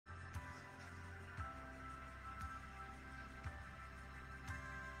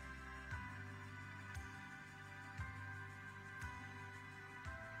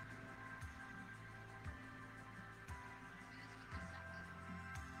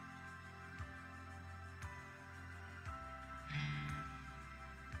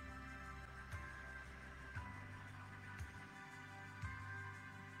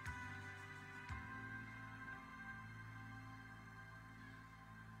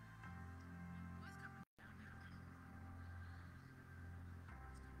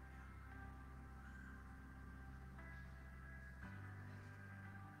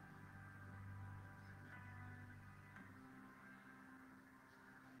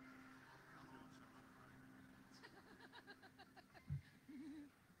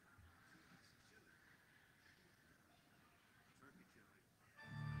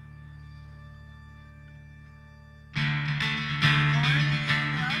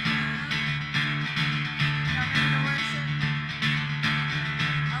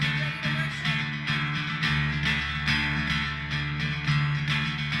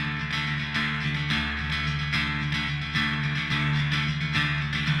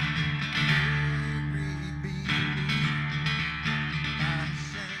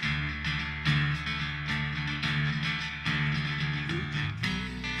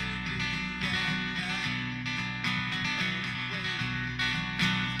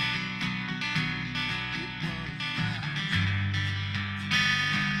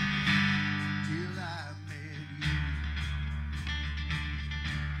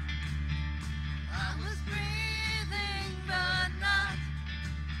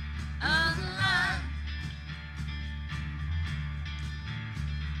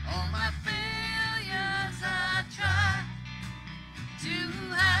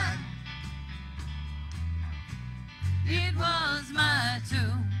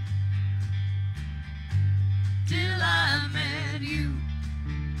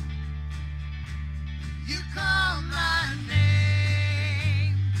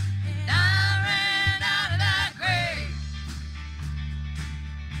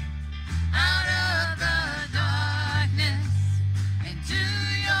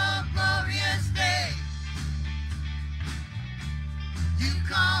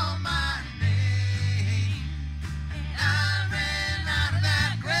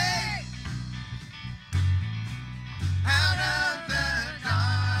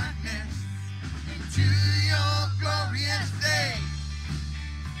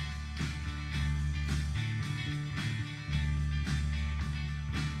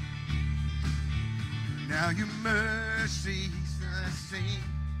Now your mercy sustain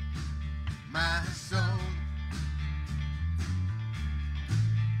my soul.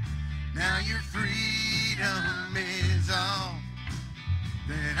 Now your freedom is all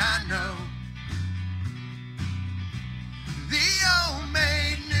that I know. The old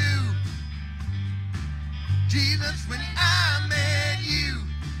made new. Jesus, when I met you,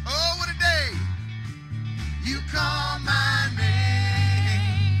 oh, what a day. You called my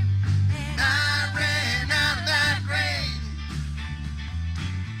name, and I ran out of that grave,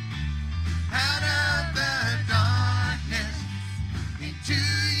 out of the darkness, into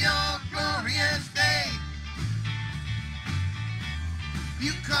your glorious day.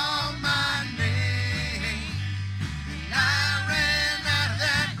 You called my name, and I ran out of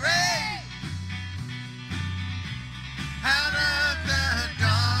that grave, out of the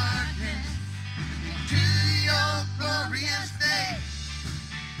darkness, into your glorious day.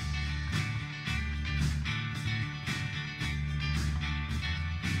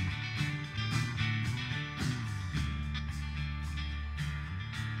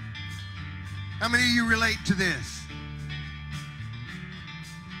 How many of you relate to this?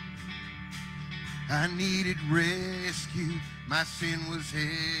 I needed rescue, my sin was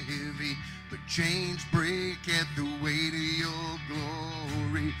heavy, but chains break at the weight of your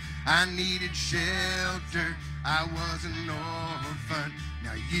glory. I needed shelter, I was an orphan,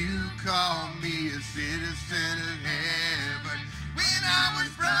 now you call me a citizen of heaven. When I was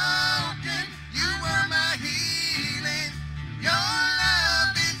broken, you were my healing. Your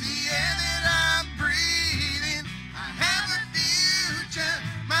love is the air that I'm breathing. I have a future,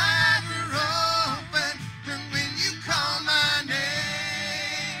 my eyes are open, and when you call my name,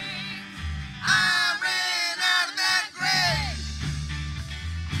 I ran out of that grave,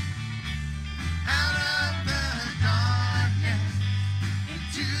 out of the darkness,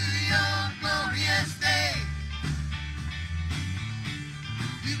 into your glorious day.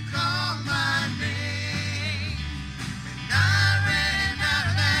 You call my name, and I ran out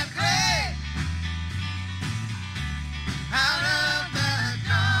of that grave, out of the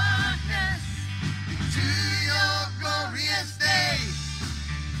darkness, into your glorious day.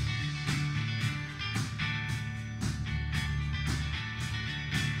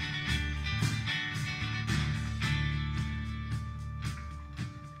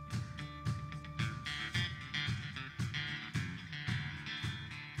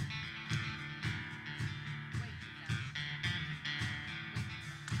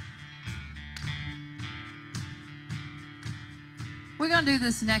 We're going to do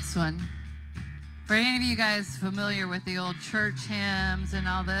this next one. For any of you guys familiar with the old church hymns and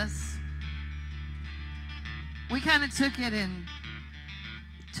all this, we kind of took it and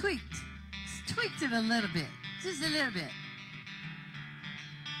tweaked it a little bit, just a little bit.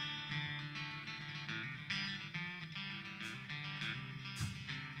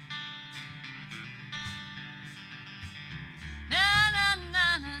 Na na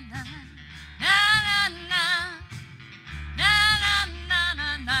na na na na na na.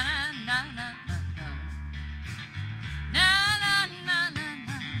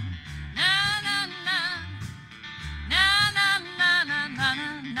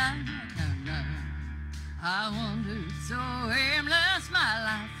 I wandered so aimless, my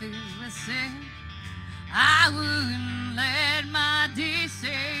life is with sin. I wouldn't let my dear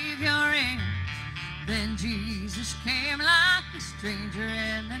Savior in. Then Jesus came like a stranger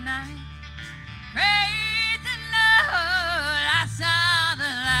in the night. Praise the Lord, I saw the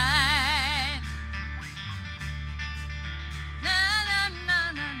light. Na na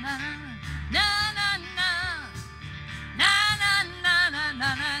na na na na na na na na na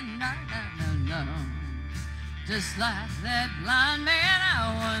na na na. Just like that blind man,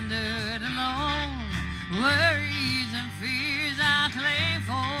 I wandered alone. Worries and fears I claimed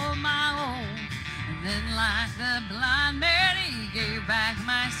for my own. And then like the blind man, he gave back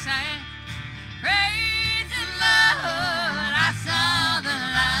my sight. Praise the Lord, I saw the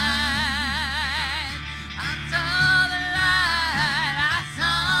light. I saw the light, I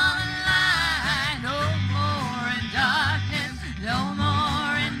saw the light. No more in darkness, no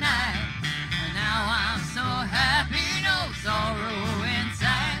more in night. And now I'm so happy, no sorrow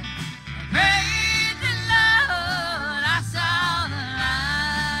inside.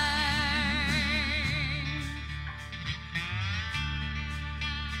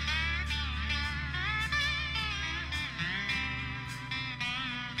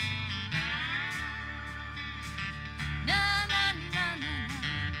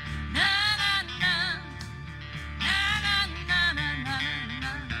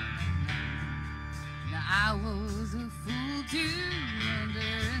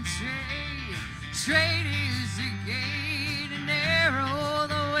 Straight is the gate and narrow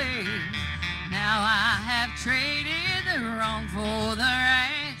the way. Now I have traded the wrong for the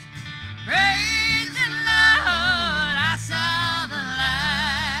right. Praise the Lord, I saw the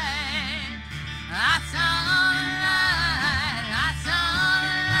light. I saw the light, I saw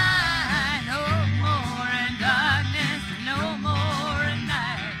the light. No more in darkness, no more in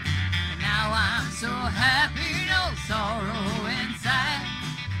night. And now I'm so happy, no sorrow inside.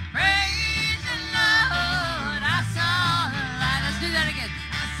 Praise the Lord, I saw the light. Let's do that again.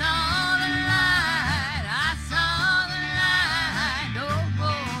 I saw the light, I saw the light. No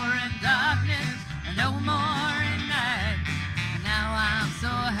more in darkness, no more in night. And now I'm so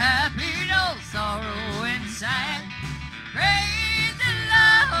happy, no sorrow inside. Praise the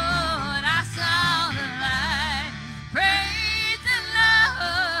Lord, I saw the light. Praise the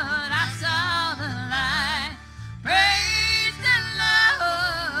Lord, I saw the light. Praise the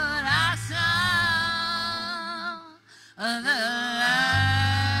Lord, I saw the light.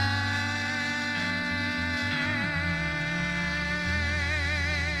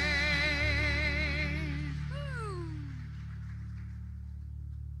 Woo.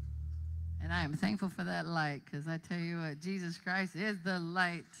 And I am thankful for that light, because I tell you what, Jesus Christ is the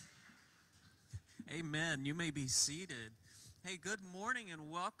light. Amen. You may be seated. Hey, good morning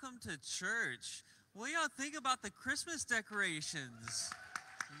and welcome to church. What do y'all think about the Christmas decorations?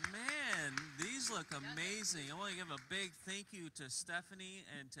 Man, these look amazing. I want to give a big thank you to Stephanie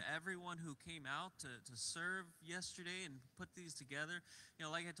and to everyone who came out to serve yesterday and put these together. You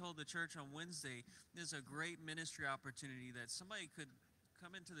know, like I told the church on Wednesday, there's a great ministry opportunity that somebody could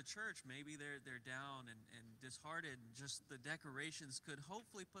come into the church. Maybe they're down and disheartened. Just the decorations could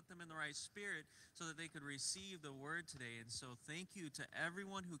hopefully put them in the right spirit so that they could receive the word today. And so thank you to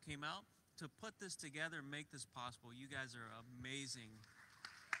everyone who came out to put this together and make this possible. You guys are amazing.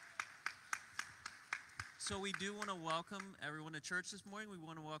 So we do want to welcome everyone to church this morning. We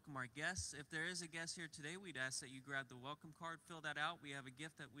want to welcome our guests. If there is a guest here today, we'd ask that you grab the welcome card, fill that out. We have a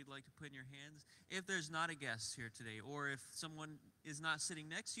gift that we'd like to put in your hands. If there's not a guest here today, or if someone is not sitting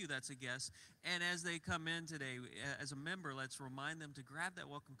next to you that's a guest, and as they come in today, as a member, let's remind them to grab that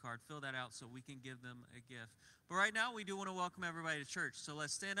welcome card, fill that out so we can give them a gift. But right now, we do want to welcome everybody to church. So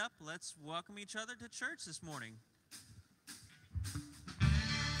let's stand up. Let's welcome each other to church this morning.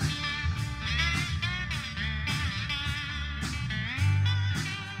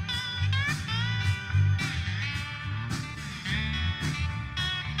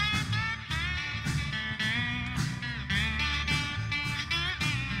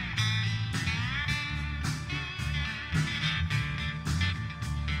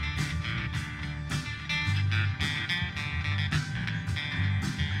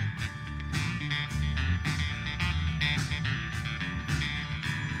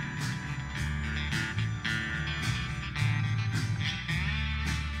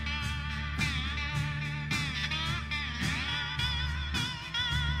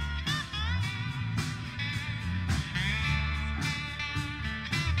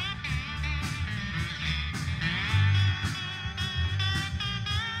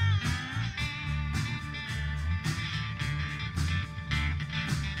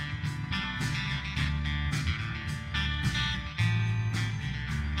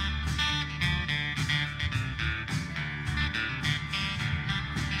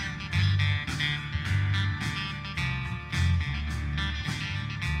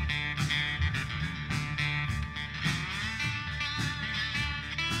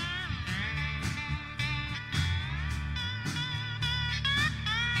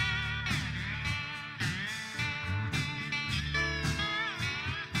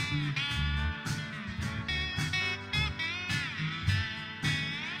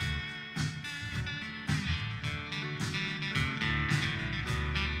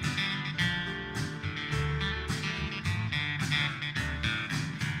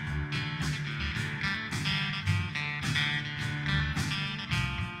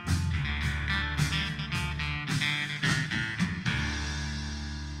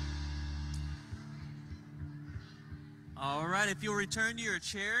 All right, if you'll return to your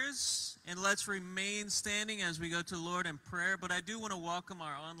chairs, and let's remain standing as we go to the Lord in prayer. But I do want to welcome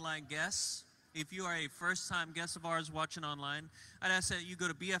our online guests. If you are a first-time guest of ours watching online, I'd ask that you go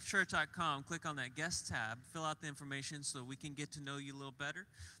to bfchurch.com, click on that guest tab, fill out the information so we can get to know you a little better.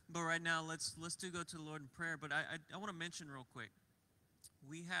 But right now, let's go to the Lord in prayer. But I want to mention real quick,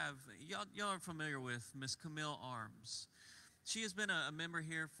 we have, y'all are familiar with Miss Camille Arms. She has been a member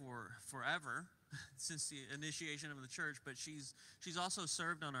here for forever, since the initiation of the church, but she's also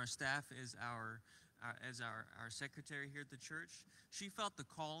served on our staff as our secretary here at the church. She felt the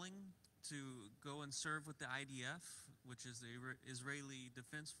calling to go and serve with the IDF, which is the Israeli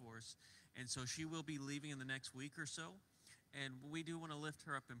Defense Force. And so she will be leaving in the next week or so. And we do want to lift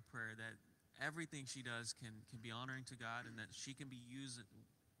her up in prayer that everything she does can be honoring to God, and that she can be used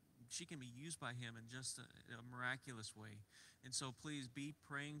by Him in just a miraculous way. And so please be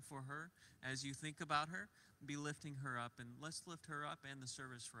praying for her as you think about her. Be lifting her up, and let's lift her up and the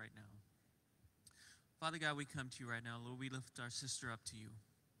service right now. Father God, we come to you right now. Lord, we lift our sister up to you.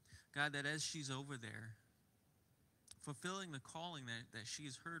 God, that as she's over there, fulfilling the calling that she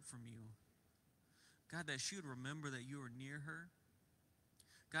has heard from you, God, that she would remember that you are near her.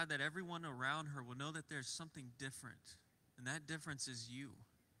 God, that everyone around her will know that there's something different, and that difference is you.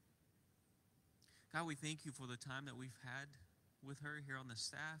 God, we thank you for the time that we've had with her here on the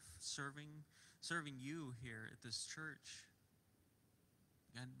staff, serving you here at this church.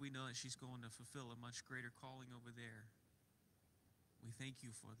 And we know that she's going to fulfill a much greater calling over there. We thank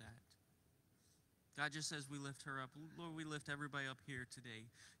you for that. God, just as we lift her up, Lord, we lift everybody up here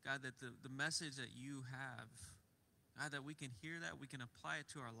today. God, that the message that you have, God, that we can hear that, we can apply it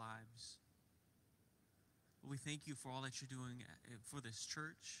to our lives. We thank you for all that you're doing for this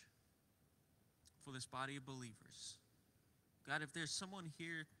church, for this body of believers. God, if there's someone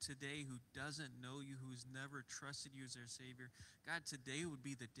here today who doesn't know you, who's never trusted you as their Savior, God, today would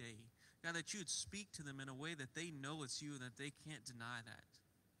be the day. God, that you would speak to them in a way that they know it's you and that they can't deny that.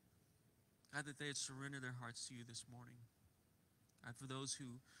 God, that they'd surrender their hearts to you this morning. God, for those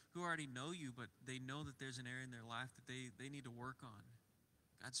who already know you, but they know that there's an area in their life that they need to work on.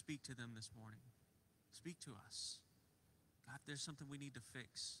 God, speak to them this morning. Speak to us. God, if there's something we need to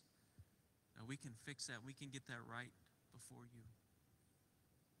fix, we can fix that. We can get that right before you.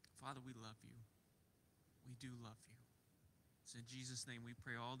 Father, we love you. We do love you. It's in Jesus' name we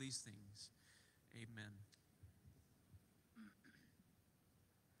pray all these things. Amen.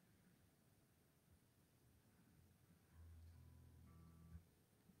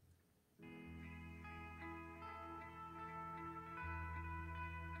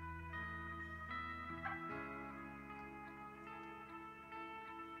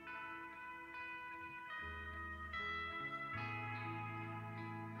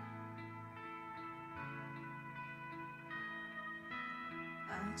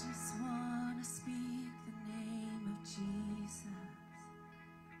 I just want to speak the name of Jesus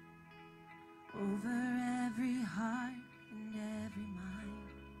over every heart and every mind,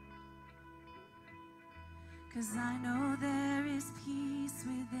 'cause I know there is peace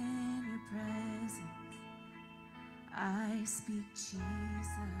within your presence. I speak Jesus.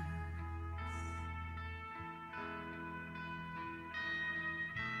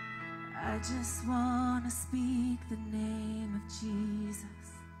 I just want to speak the name of Jesus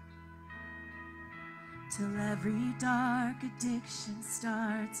till every dark addiction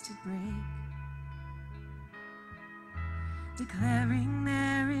starts to break, declaring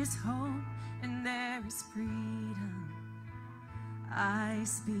there is hope and there is freedom. I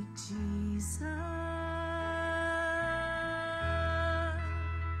speak Jesus.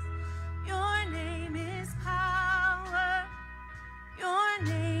 Your name is power. Your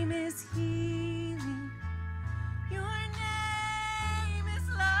name is healing. Your name is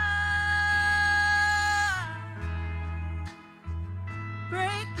love.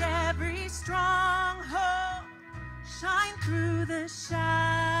 Break every stronghold. Shine through the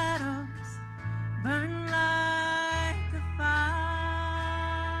shadows. Burn like a fire.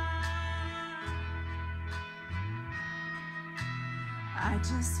 I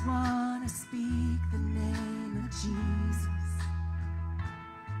just want to speak the name of Jesus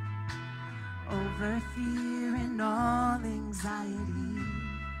over fear and all anxiety,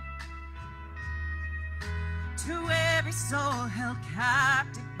 to every soul held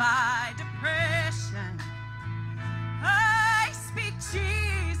captive by depression. I speak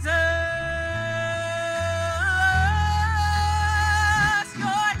Jesus.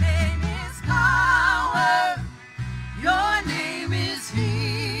 Your name is power. Your name is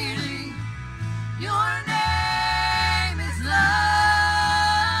healing. Your name is love.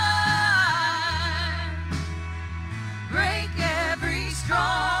 Break every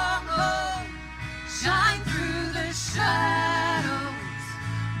stronghold. Shine through the shadows.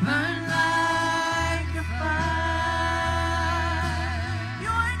 Burn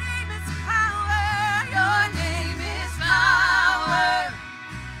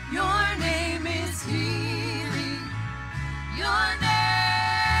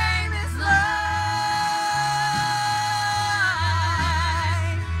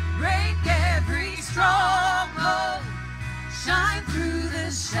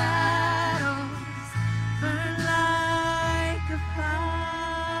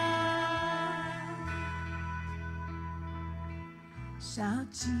Shout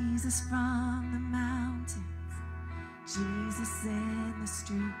Jesus from the mountains, Jesus in the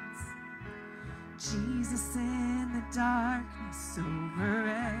streets, Jesus in the darkness over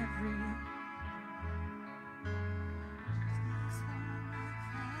every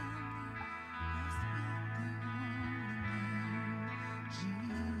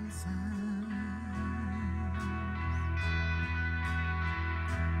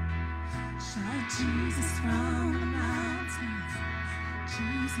Shout Jesus from the mountains,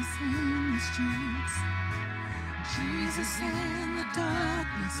 Jesus in the streets, Jesus in the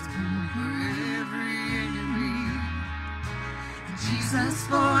darkness over every enemy. Jesus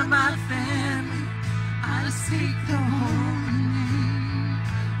for my family, I speak the holy name.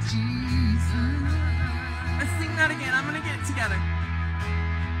 Jesus. Let's sing that again. I'm gonna get it together.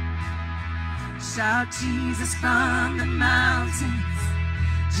 Shout Jesus from the mountains,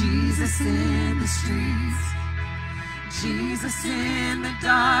 Jesus in the streets, Jesus in the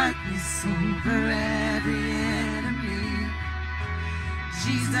darkness over every enemy.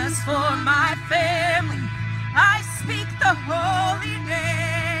 Jesus for my family, I speak the holy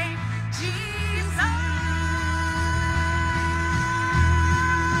name. Jesus,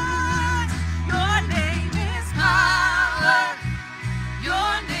 your name is power,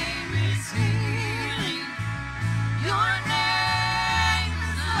 your name is healing, your name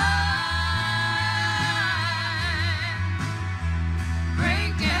is life.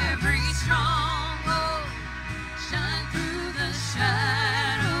 Break every stronghold, shine through the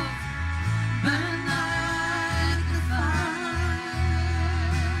shadows, burn like the fire.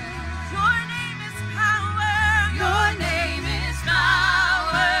 Your name is power, your name is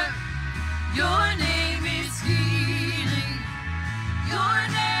power, your name is healing, your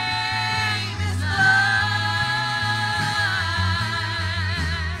name is life.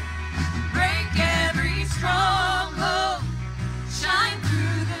 Break every stronghold, shine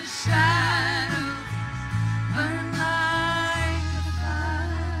through the shadows, burn like the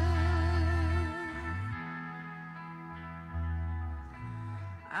fire.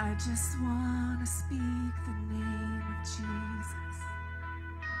 I just want to speak the name of Jesus.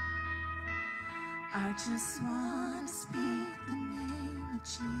 I just want to speak the name of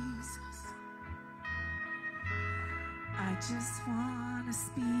Jesus. I just want to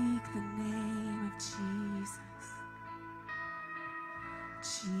speak the name of Jesus.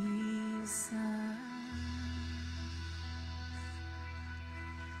 Jesus.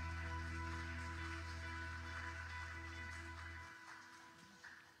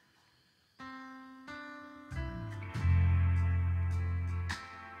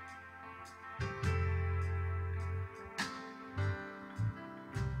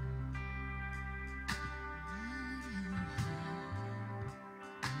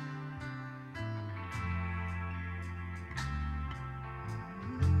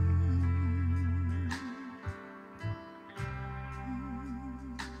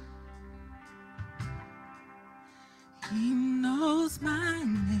 He knows my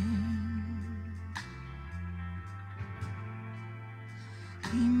name.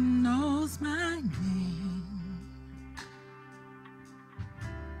 He knows my name.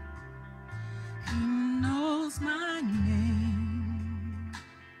 He knows my name.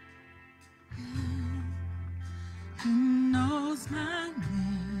 He knows my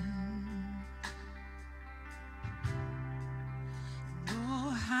name. Oh,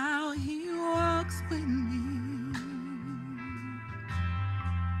 how he walks with me.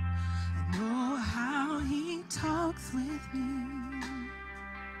 Oh, how he talks with me.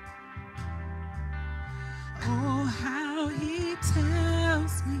 Oh, how he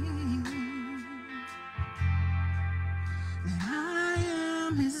tells me that I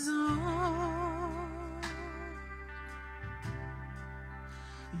am his own.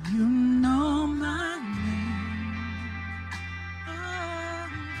 You know my name. Oh,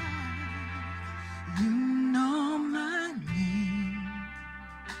 you know my name.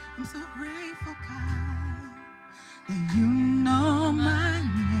 I'm so grateful, God, that you know my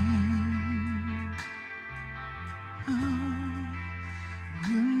name. Oh,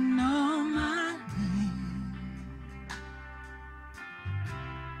 you know my name.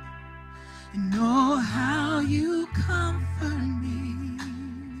 And oh, how you comfort me.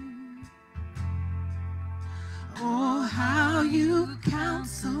 Oh, how you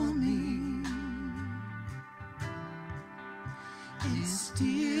counsel me. It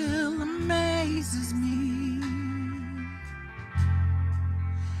still amazes me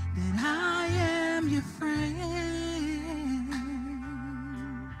that I am your friend.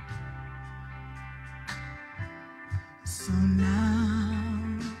 So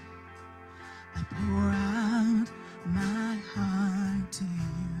now I pour out my heart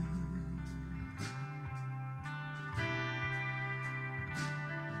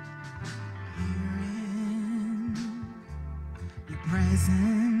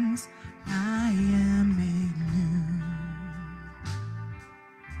presence I am made new.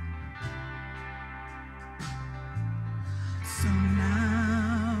 So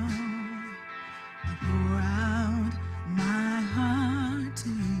now I pour out my heart to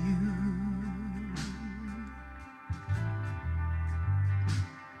you.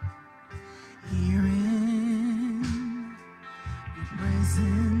 Here in your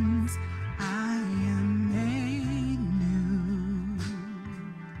presence I am made new.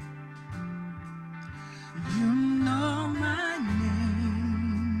 You know my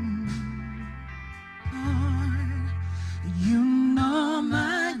name, Lord. You know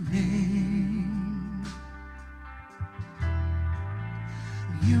my name.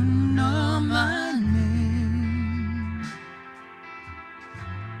 You know my name.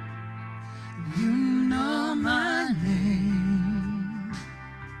 You know my name.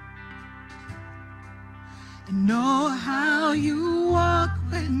 And know how you walk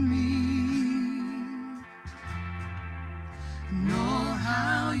with me. Know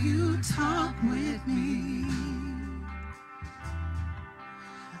how you talk with me.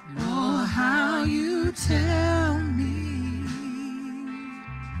 Know how you tell me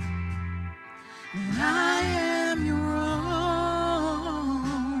that I am your own.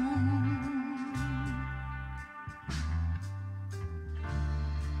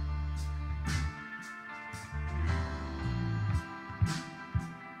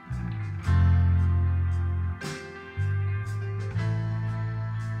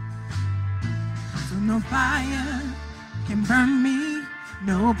 So no fire can burn me,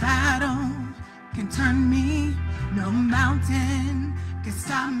 no battle can turn me, no mountain can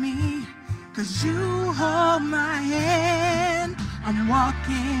stop me, 'cause you hold my hand. I'm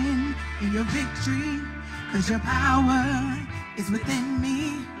walking in your victory, 'cause your power is within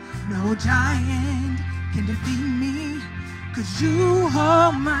me. No giant can defeat me, 'cause you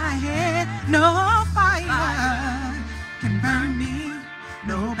hold my hand. No fire can burn me,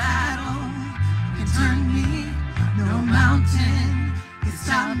 no battle can turn me, no mountain can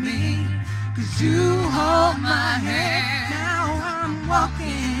stop me, 'cause you hold my hand. Now I'm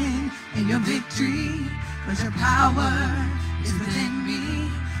walking in your victory, 'cause your power is within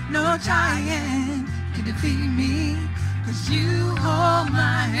me. No giant can defeat me, 'cause you hold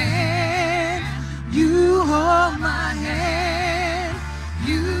my hand. You hold my hand.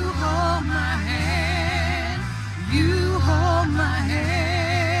 You hold my hand. You hold my hand.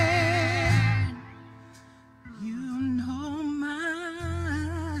 You know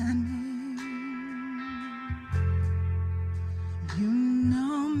my name. You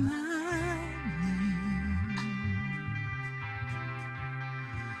know my name.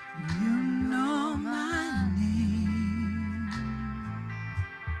 You know my name.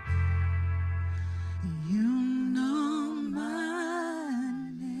 You know my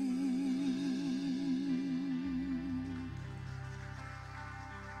name.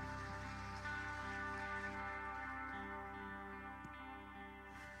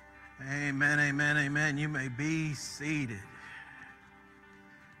 Amen, amen, amen. You may be seated.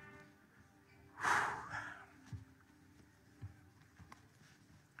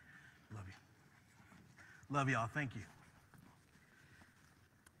 Love you. Love y'all. Thank you.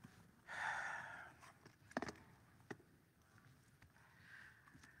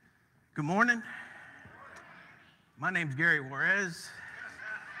 Good morning. My name's Gary Juarez.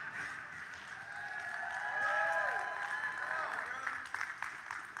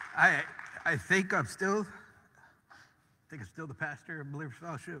 I think I'm still the pastor of Believers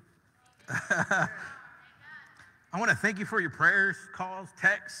Fellowship. I want to thank you for your prayers, calls,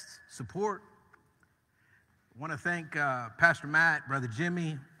 texts, support. I want to thank Pastor Matt, Brother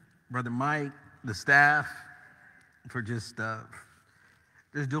Jimmy, Brother Mike, the staff for just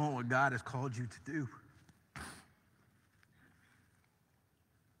doing what God has called you to do.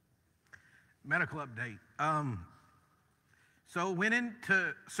 Medical update. So went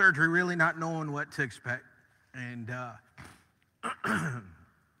into surgery really not knowing what to expect, and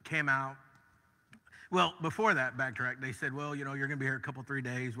came out. Well, before that, backtrack, they said, well, you know, you're going to be here a couple, 3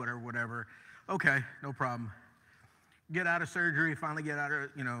 days, whatever. Okay, no problem. Get out of surgery, finally get out of,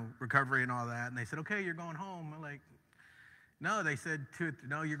 recovery and all that. And they said, okay, you're going home. I'm like, no, they said,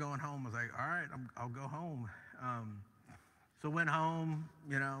 no, you're going home. I was like, all right, I'll go home. So went home,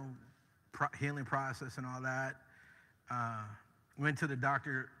 healing process and all that. Went to the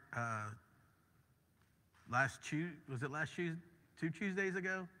doctor last Tuesday? 2 Tuesdays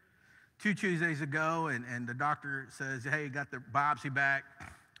ago? 2 Tuesdays ago, and the doctor says, hey, got the biopsy back.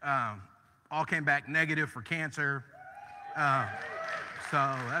 All came back negative for cancer.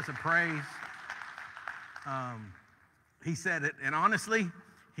 So that's a praise. he said it, and honestly,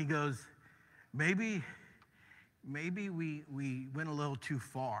 he goes, maybe we went a little too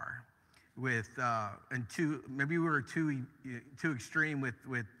far with maybe we were too extreme with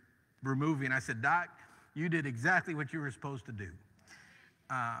removing. I said, Doc, you did exactly what you were supposed to do.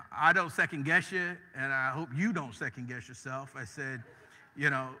 I don't second guess you, and I hope you don't second guess yourself. I said,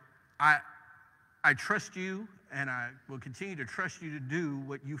 I trust you, and I will continue to trust you to do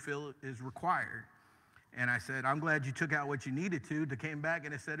what you feel is required. And I said, I'm glad you took out what you needed to. They came back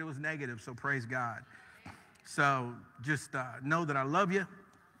and it said it was negative, so praise God. So just know that I love you,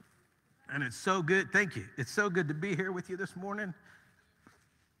 and it's so good. Thank you. It's so good to be here with you this morning.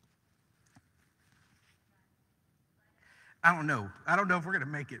 I don't know if we're going to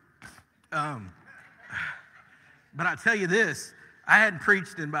make it. But I'll tell you this, I hadn't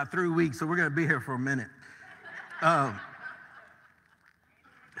preached in about 3 weeks, so we're going to be here for a minute. I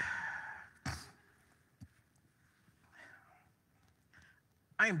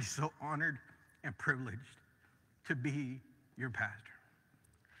am just so honored and privileged to be your pastor.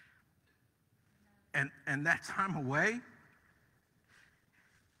 And that time away,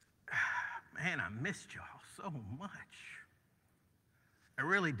 man, I missed y'all so much. I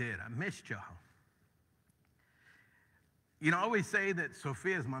really did. I missed y'all. I always say that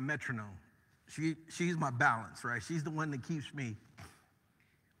Sophia is my metronome. She's my balance, right? She's the one that keeps me.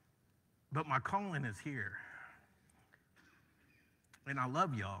 But my calling is here. And I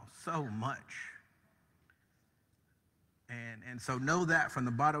love y'all so much. And so know that from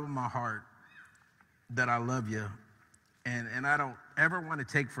the bottom of my heart that I love you. And I don't ever want to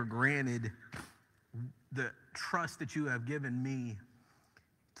take for granted the trust that you have given me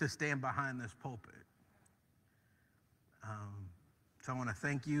to stand behind this pulpit. So I want to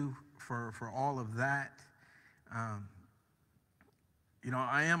thank you for all of that. I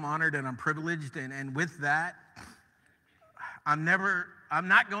am honored and I'm privileged, and with that, I'm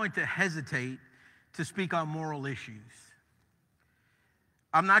not going to hesitate to speak on moral issues.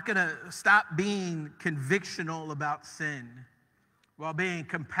 I'm not going to stop being convictional about sin while being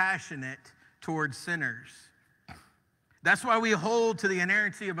compassionate towards sinners. That's why we hold to the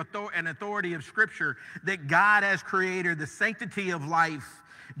inerrancy of and authority of Scripture, that God as creator, the sanctity of life,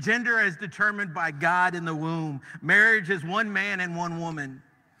 gender as determined by God in the womb, marriage as one man and one woman,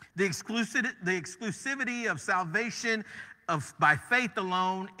 the exclusivity of salvation by faith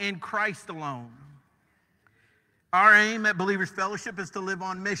alone, in Christ alone. Our aim at Believers Fellowship is to live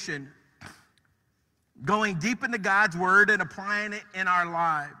on mission, going deep into God's Word and applying it in our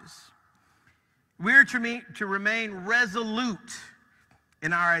lives. We're to remain resolute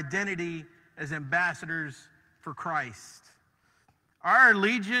in our identity as ambassadors for Christ. Our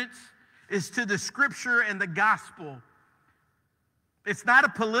allegiance is to the Scripture and the gospel. It's not a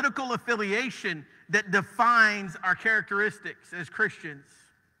political affiliation that defines our characteristics as Christians.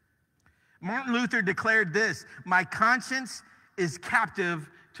 Martin Luther declared this: "My conscience is captive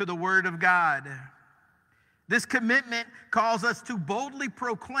to the Word of God." This commitment calls us to boldly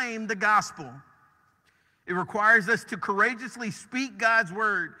proclaim the gospel. It requires us to courageously speak God's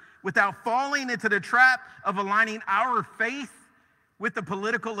word without falling into the trap of aligning our faith with the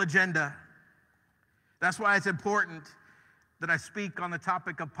political agenda. That's why it's important that I speak on the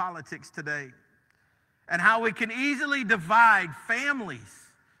topic of politics today and how we can easily divide families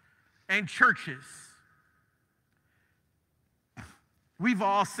and churches. We've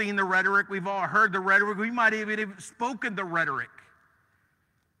all seen the rhetoric. We've all heard the rhetoric. We might even have spoken the rhetoric.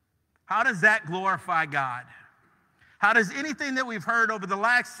 How does that glorify God? How does anything that we've heard over the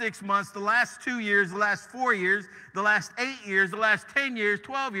last 6 months, the last 2 years, the last 4 years, the last 8 years, the last 10 years,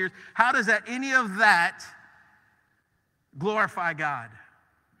 12 years, how does any of that glorify God?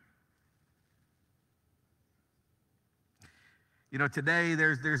 Today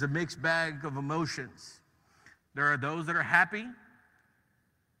there's a mixed bag of emotions. There are those that are happy,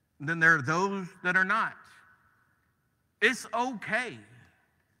 and then there are those that are not. It's okay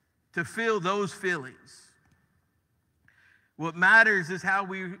to feel those feelings. What matters is how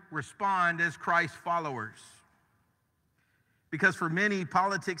we respond as Christ followers. Because for many,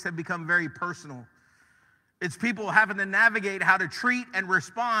 politics have become very personal. It's people having to navigate how to treat and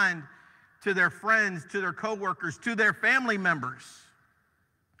respond to their friends, to their coworkers, to their family members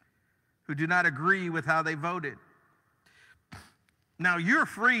who do not agree with how they voted. Now, you're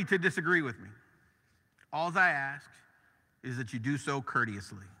free to disagree with me. All I ask is that you do so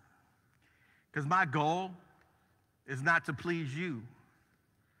courteously. Because my goal is not to please you.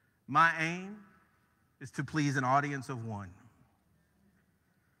 My aim is to please an audience of one.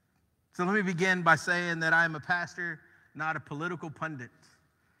 So let me begin by saying that I am a pastor, not a political pundit.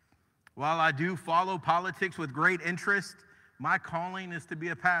 While I do follow politics with great interest, my calling is to be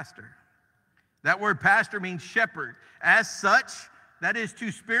a pastor. That word pastor means shepherd. As such, that is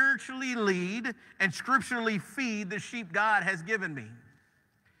to spiritually lead and scripturally feed the sheep God has given me.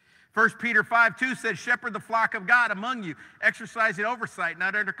 1 Peter 5:2 says, shepherd the flock of God among you, exercising oversight,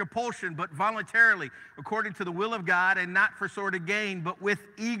 not under compulsion, but voluntarily, according to the will of God, and not for sort of gain, but with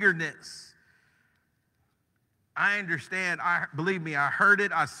eagerness. I understand. Believe me, I heard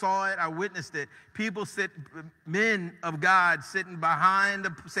it, I saw it, I witnessed it. Men of God standing behind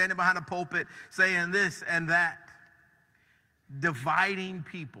the pulpit, saying this and that, dividing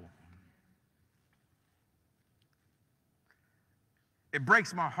people. It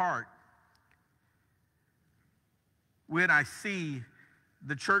breaks my heart when I see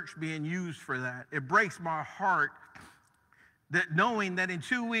the church being used for that. It breaks my heart that knowing that in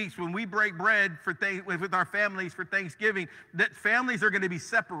 2 weeks when we break bread with our families for Thanksgiving, that families are going to be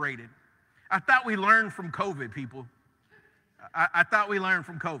separated. I thought we learned from COVID, people. I thought we learned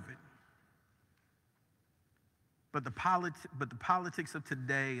from COVID. But the politics of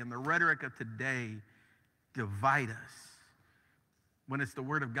today and the rhetoric of today divide us, when it's the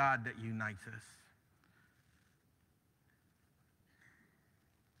Word of God that unites us.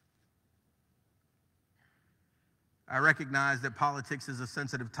 I recognize that politics is a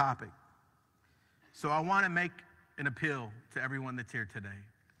sensitive topic. So I want to make an appeal to everyone that's here today.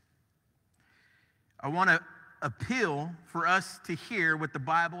 I want to appeal for us to hear what the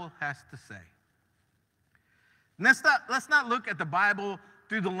Bible has to say. And let's not look at the Bible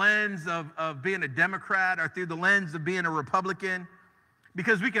through the lens of being a Democrat or through the lens of being a Republican,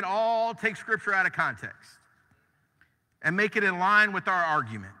 because we can all take Scripture out of context and make it in line with our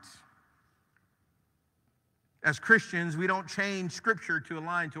arguments. As Christians, we don't change Scripture to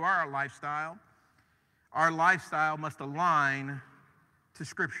align to our lifestyle. Our lifestyle must align to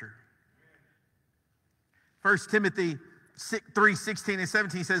Scripture. 1 Timothy 3:16 and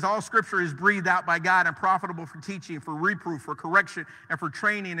 17 says, all Scripture is breathed out by God and profitable for teaching, for reproof, for correction, and for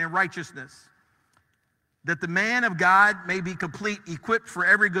training in righteousness, that the man of God may be complete, equipped for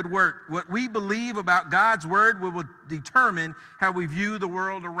every good work. What we believe about God's word will determine how we view the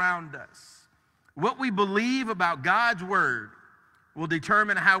world around us. What we believe about God's word will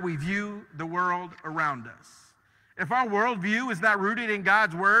determine how we view the world around us. If our worldview is not rooted in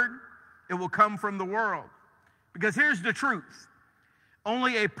God's word, it will come from the world. Because here's the truth.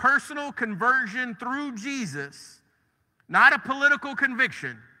 Only a personal conversion through Jesus, not a political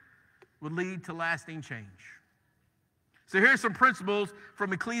conviction, would lead to lasting change. So here's some principles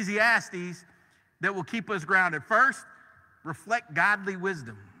from Ecclesiastes that will keep us grounded. First, reflect godly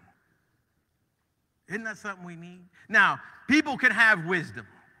wisdom. Isn't that something we need? Now, people can have wisdom,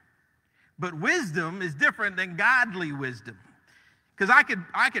 but wisdom is different than godly wisdom. Because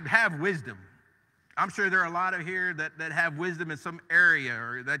I could have wisdom. I'm sure there are a lot of here that have wisdom in some area,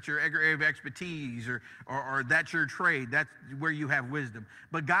 or that's your area of expertise, or that's your trade. That's where you have wisdom.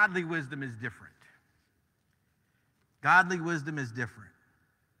 But godly wisdom is different. Godly wisdom is different.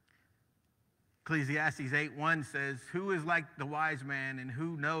 Ecclesiastes 8:1 says, who is like the wise man and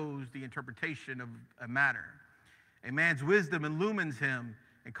who knows the interpretation of a matter? A man's wisdom illumines him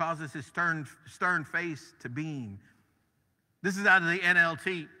and causes his stern face to beam. This is out of the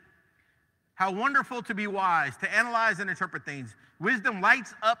NLT. How wonderful to be wise, to analyze and interpret things. Wisdom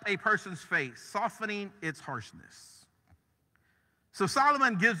lights up a person's face, softening its harshness. So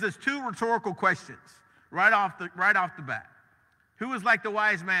Solomon gives us two rhetorical questions right off the bat. Who is like the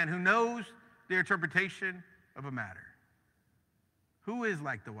wise man who knows the interpretation of a matter? Who is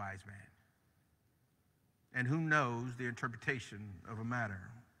like the wise man and who knows the interpretation of a matter?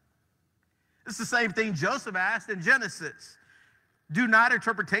 It's the same thing Joseph asked in Genesis. Do not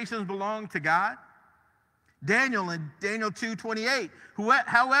interpretations belong to God? Daniel in Daniel 2:28.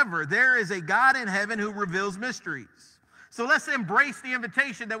 However, there is a God in heaven who reveals mysteries. So let's embrace the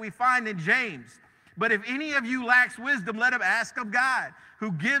invitation that we find in James. But if any of you lacks wisdom, let him ask of God,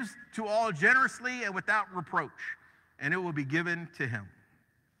 who gives to all generously and without reproach, and it will be given to him.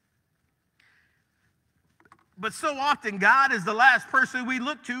 But so often, God is the last person we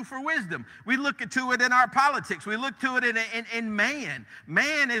look to for wisdom. We look to it in our politics. We look to it in man.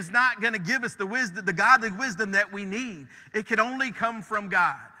 Man is not going to give us the wisdom, the godly wisdom that we need. It can only come from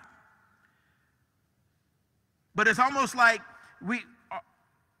God. But it's almost like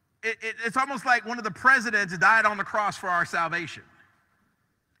it's almost like one of the presidents died on the cross for our salvation.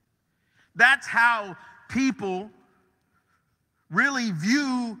 That's how people really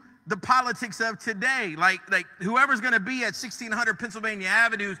view the politics of today. Like whoever's going to be at 1600 Pennsylvania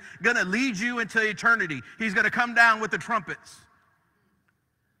Avenue is going to lead you into eternity. He's going to come down with the trumpets.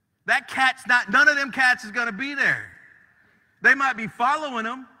 That cat's none of them cats is going to be there. They might be following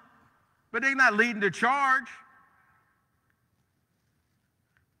them, but they're not leading the charge.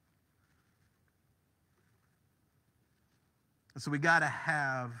 So we got to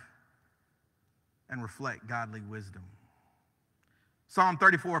have and reflect godly wisdom. Psalm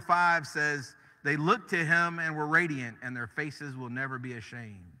 34:5 says, they looked to him and were radiant, and their faces will never be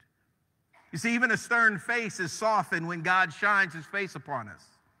ashamed. You see, even a stern face is softened when God shines his face upon us.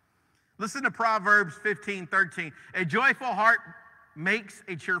 Listen to Proverbs 15:13. A joyful heart makes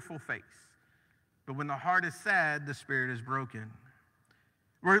a cheerful face, but when the heart is sad, the spirit is broken.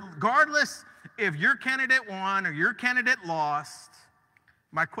 Regardless if your candidate won or your candidate lost,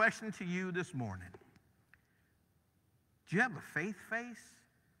 my question to you this morning, do you have a faith face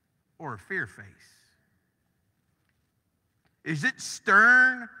or a fear face? Is it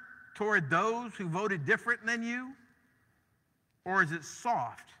stern toward those who voted different than you? Or is it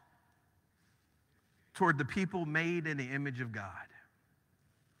soft toward the people made in the image of God?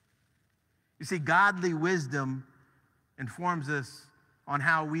 You see, godly wisdom informs us on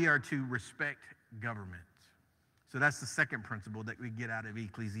how we are to respect government. So that's the second principle that we get out of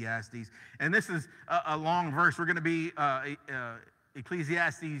Ecclesiastes. And this is a long verse. We're going to be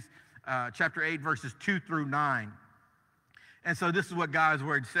Ecclesiastes chapter 8, verses 2 through 9. And so this is what God's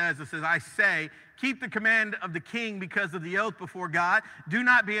word says. It says, I say, keep the command of the king because of the oath before God. Do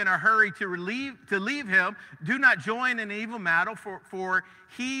not be in a hurry to leave him. Do not join in evil matter, for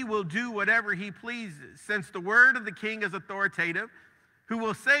he will do whatever he pleases. Since the word of the king is authoritative, who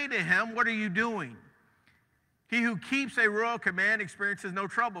will say to him, what are you doing? He who keeps a royal command experiences no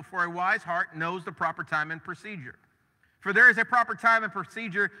trouble, for a wise heart knows the proper time and procedure. For there is a proper time and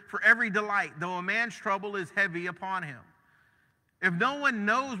procedure for every delight, though a man's trouble is heavy upon him. If no one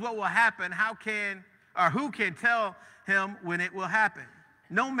knows what will happen, who can tell him when it will happen?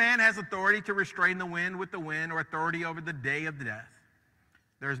 No man has authority to restrain the wind with the wind or authority over the day of death.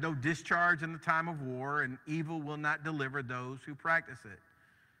 There is no discharge in the time of war, and evil will not deliver those who practice it.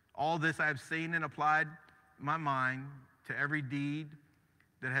 All this I have seen and applied my mind to every deed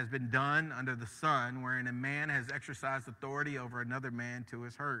that has been done under the sun, wherein a man has exercised authority over another man to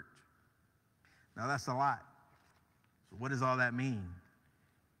his hurt. Now that's a lot. So what does all that mean?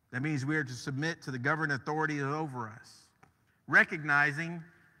 That means we are to submit to the governing authority over us, recognizing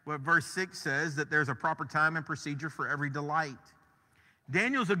what verse 6 says, that there's a proper time and procedure for every delight.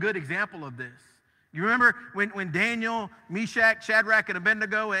 Daniel's a good example of this. You remember when Daniel, Meshach, Shadrach, and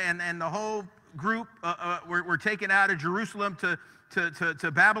Abednego and the whole group were taken out of Jerusalem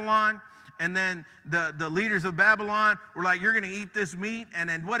to Babylon, and then the leaders of Babylon were like, you're going to eat this meat. And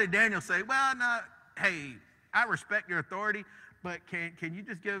then what did Daniel say? Well, no, hey, I respect your authority, but can you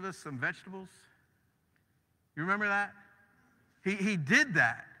just give us some vegetables? You remember that? He did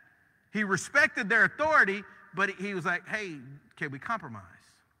that. He respected their authority, but he was like, hey, can we compromise?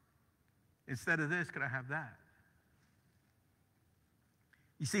 Instead of this, could I have that?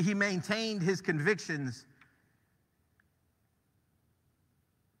 You see, he maintained his convictions,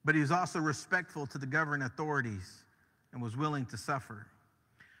 but he was also respectful to the governing authorities and was willing to suffer.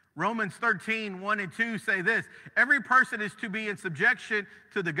 Romans 13, 1 and 2 say this, every person is to be in subjection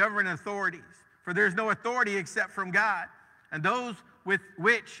to the governing authorities, for there is no authority except from God, and those with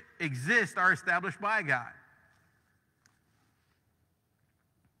which exist are established by God.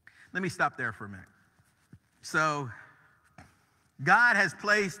 Let me stop there for a minute. So, God has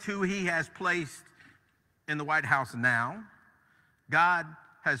placed who he has placed in the White House now. God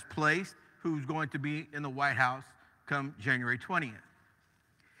has placed who's going to be in the White House come January 20th.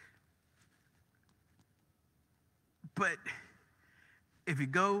 But if you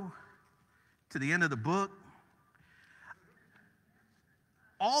go to the end of the book,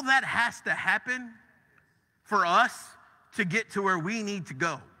 all that has to happen for us to get to where we need to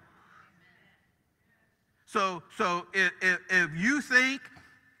go. So if you think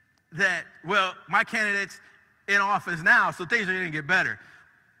that, well, my candidate's in office now, so things are going to get better.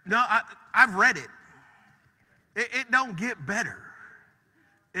 No, I've read it. It don't get better.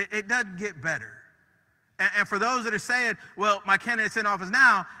 It doesn't get better. And for those that are saying, well, my candidate's in office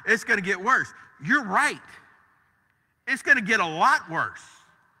now, it's going to get worse. You're right. It's going to get a lot worse,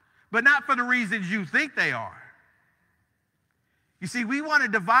 but not for the reasons you think they are. You see, we want to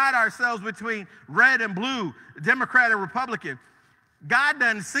divide ourselves between red and blue, Democrat and Republican. God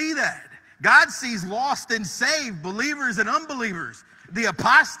doesn't see that. God sees lost and saved, believers and unbelievers, the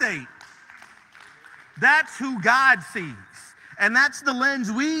apostate. That's who God sees. And that's the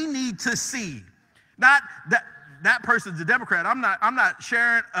lens we need to see. Not that person's a Democrat. I'm not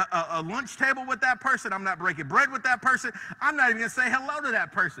sharing a lunch table with that person. I'm not breaking bread with that person. I'm not even going to say hello to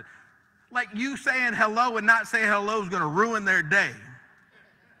that person. Like, you saying hello and not saying hello is going to ruin their day.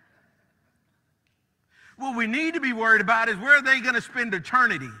 What we need to be worried about is where are they going to spend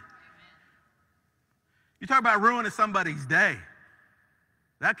eternity? You talk about ruining somebody's day.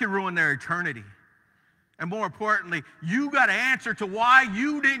 That could ruin their eternity. And more importantly, you got to answer to why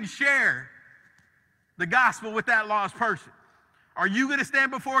you didn't share the gospel with that lost person. Are you going to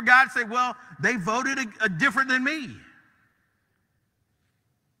stand before God and say, well, they voted a different than me?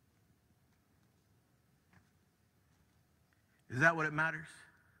 Is that what it matters?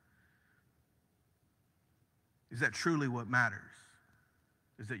 Is that truly what matters?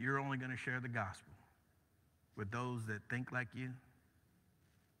 Is that you're only going to share the gospel with those that think like you?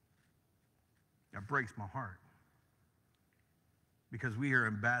 That breaks my heart. Because we are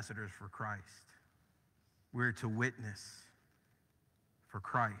ambassadors for Christ. We're to witness for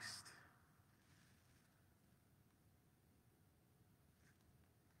Christ.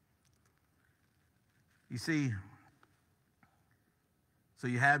 You see, so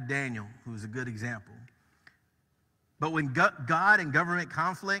you have Daniel, who's a good example. But when God and government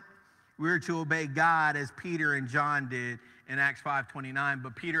conflict, we're to obey God as Peter and John did in Acts 5:29.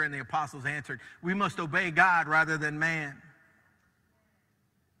 But Peter and the apostles answered, we must obey God rather than man.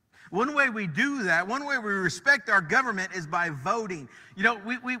 One way we do that, one way we respect our government is by voting. You know,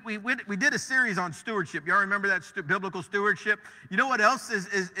 we did a series on stewardship. Y'all remember that biblical stewardship? You know what else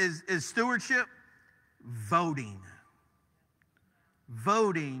is stewardship? Voting.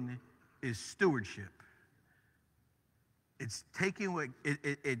 Voting is stewardship. It's taking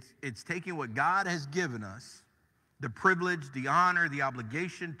what God has given us, the privilege, the honor, the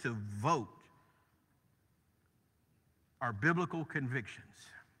obligation to vote our biblical convictions.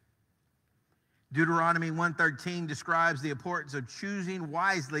 Deuteronomy 1:13 describes the importance of choosing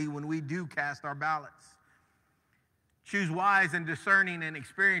wisely when we do cast our ballots. Choose wise and discerning and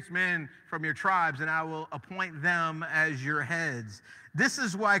experienced men from your tribes, and I will appoint them as your heads. This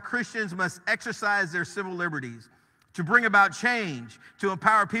is why Christians must exercise their civil liberties, to bring about change, to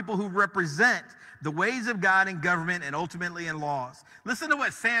empower people who represent the ways of God in government and ultimately in laws. Listen to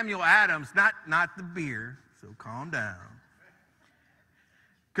what Samuel Adams, not the beer, so calm down.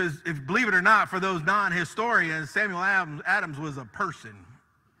 Because if, believe it or not, for those non-historians, Samuel Adams was a person.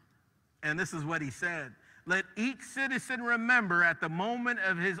 And this is what he said. Let each citizen remember at the moment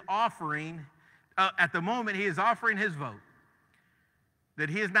of his offering, at the moment he is offering his vote, that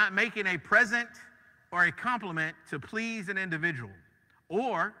he is not making a present or a compliment to please an individual,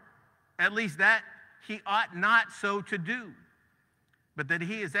 or at least that he ought not so to do, but that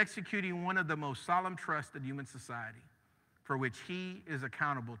he is executing one of the most solemn trusts in human society, for which he is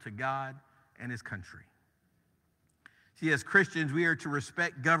accountable to God and his country. See, as Christians, we are to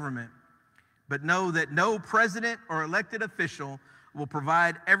respect government, but know that no president or elected official will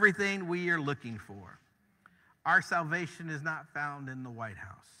provide everything we are looking for. Our salvation is not found in the White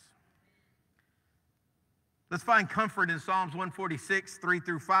House. Let's find comfort in Psalms 146,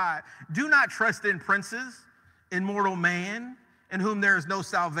 3-5. Do not trust in princes, in mortal man, in whom there is no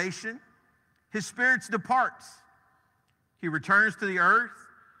salvation. His spirit departs. He returns to the earth,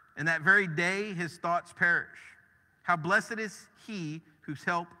 and that very day his thoughts perish. How blessed is he whose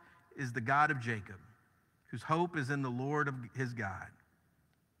help is the God of Jacob, whose hope is in the Lord of his God.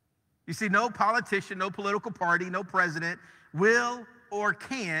 You see, no politician, no political party, no president will or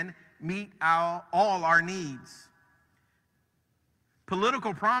can meet all our needs.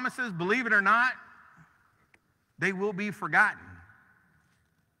 Political promises, believe it or not, they will be forgotten.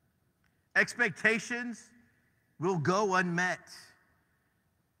 Expectations will go unmet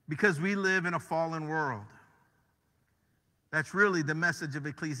because we live in a fallen world. That's really the message of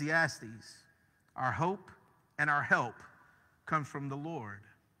Ecclesiastes. Our hope and our help comes from the Lord,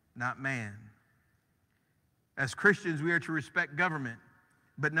 not man. As Christians, we are to respect government,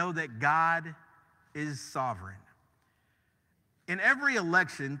 but know that God is sovereign. In every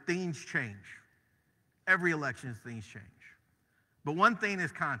election, things change. Every election, things change. But one thing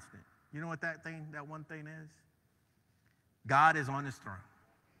is constant. You know what that one thing is? God is on his throne.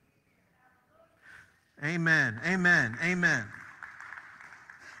 Amen, amen, amen.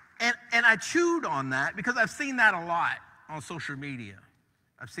 And I chewed on that because I've seen that a lot on social media.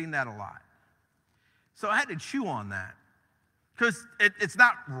 I've seen that a lot. So I had to chew on that because it's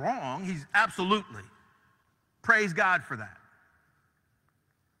not wrong. He's absolutely. Praise God for that.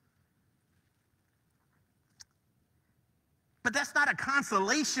 But that's not a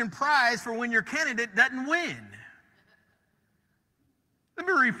consolation prize for when your candidate doesn't win. Let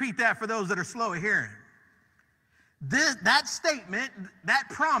me repeat that for those that are slow of hearing. That statement, that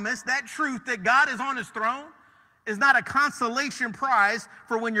promise, that truth that God is on his throne is not a consolation prize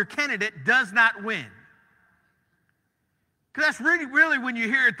for when your candidate does not win. Because that's really when you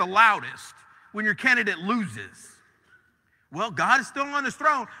hear it the loudest, when your candidate loses. Well, God is still on his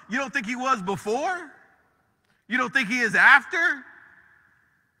throne. You don't think he was before? You don't think he is after?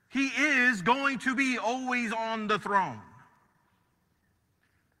 He is going to be always on the throne.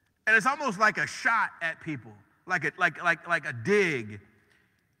 And it's almost like a shot at people, like a dig.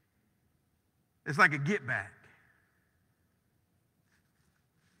 It's like a get back.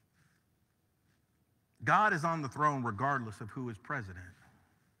 God is on the throne regardless of who is president.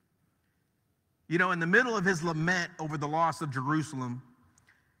 You know, in the middle of his lament over the loss of Jerusalem,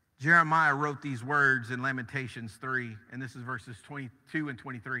 Jeremiah wrote these words in Lamentations 3, and this is verses 22 and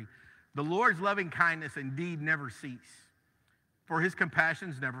 23. The Lord's loving kindness indeed never cease, for his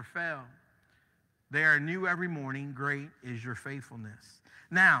compassions never fail. They are new every morning. Great is your faithfulness.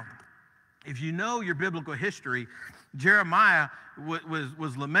 Now, if you know your biblical history, Jeremiah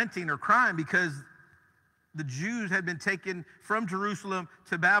was lamenting or crying because the Jews had been taken from Jerusalem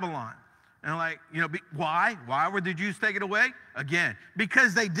to Babylon. And like, you know, why? Why were the Jews taken away? Again,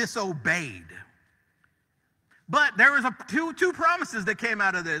 because they disobeyed. But there was two promises that came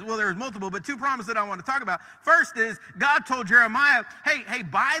out of this. Well, there was multiple, but two promises that I want to talk about. First is God told Jeremiah, hey,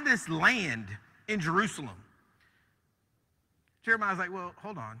 buy this land in Jerusalem. Jeremiah's like, well,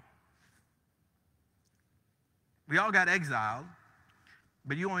 hold on. We all got exiled,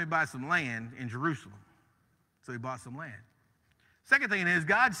 but you want me to buy some land in Jerusalem. So he bought some land. Second thing is,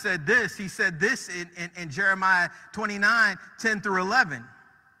 God said this. He said this in Jeremiah 29, 10 through 11.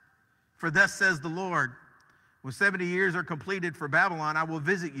 For thus says the Lord, when 70 years are completed for Babylon, I will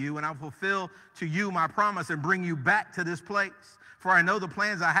visit you, and I will fulfill to you my promise and bring you back to this place. For I know the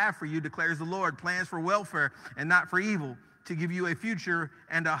plans I have for you, declares the Lord, plans for welfare and not for evil, to give you a future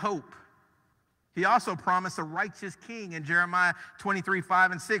and a hope. He also promised a righteous king in Jeremiah 23,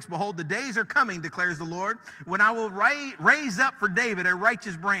 5 and 6. Behold, the days are coming, declares the Lord, when I will raise up for David a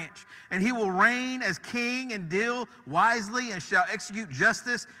righteous branch, and he will reign as king and deal wisely and shall execute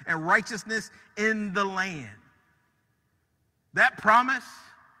justice and righteousness in the land. That promise,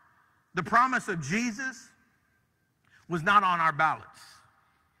 the promise of Jesus, was not on our ballots.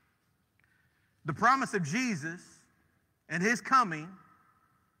 The promise of Jesus and his coming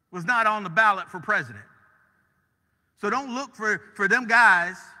was not on the ballot for president. So don't look for them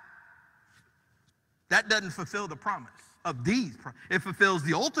guys. That doesn't fulfill the promise of these. It fulfills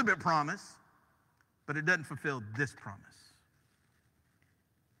the ultimate promise, but it doesn't fulfill this promise.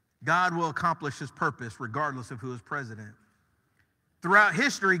 God will accomplish his purpose regardless of who is president. Throughout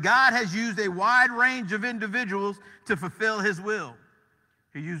history, God has used a wide range of individuals to fulfill his will.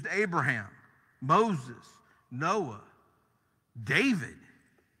 He used Abraham, Moses, Noah, David,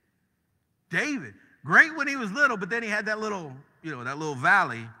 great when he was little, but then he had that little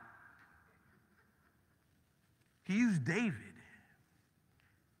valley. He used David.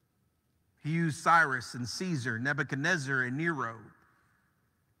 He used Cyrus and Caesar, Nebuchadnezzar and Nero.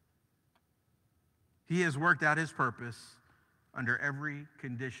 He has worked out his purpose under every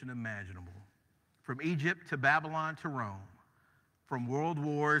condition imaginable, from Egypt to Babylon to Rome, from world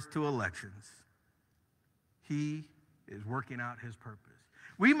wars to elections. He is working out his purpose.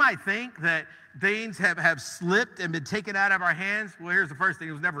 We might think that things have slipped and been taken out of our hands. Well, here's the first thing.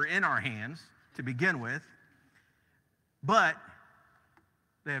 It was never in our hands to begin with. But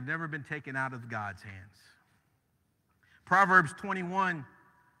they have never been taken out of God's hands. Proverbs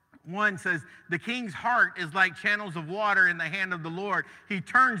 21:1 says, the king's heart is like channels of water in the hand of the Lord. He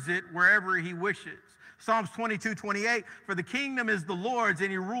turns it wherever he wishes. Psalms 22:28, for the kingdom is the Lord's and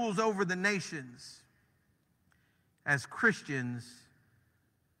he rules over the nations. As Christians,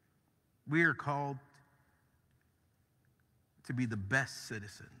 we are called to be the best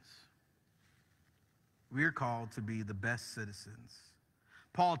citizens. We are called to be the best citizens.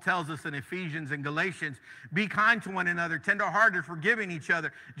 Paul tells us in Ephesians and Galatians, be kind to one another, tenderhearted, forgiving each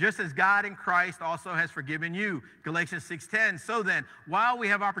other, just as God in Christ also has forgiven you. Galatians 6:10, so then, while we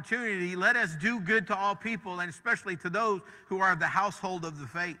have opportunity, let us do good to all people, and especially to those who are of the household of the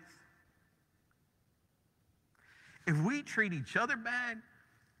faith. If we treat each other bad,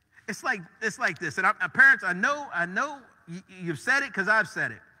 it's like this. And parents, I know you've said it because I've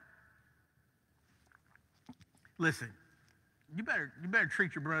said it. Listen, you better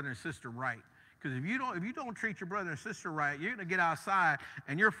treat your brother and sister right. Because if you don't treat your brother and sister right, you're going to get outside,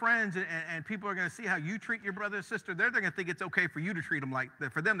 and your friends and people are going to see how you treat your brother and sister. They're going to think it's okay for you to treat them like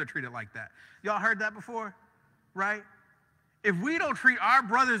that, for them to treat it like that. Y'all heard that before, right? If we don't treat our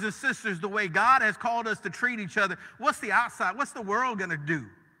brothers and sisters the way God has called us to treat each other, what's the outside, what's the world going to do?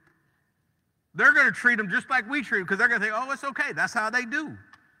 They're going to treat them just like we treat them because they're going to think, oh, it's okay. That's how they do.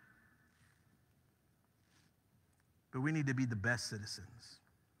 But we need to be the best citizens.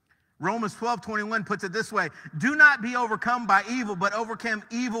 Romans 12:21 puts it this way: do not be overcome by evil, but overcome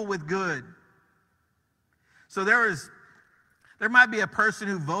evil with good. So there might be a person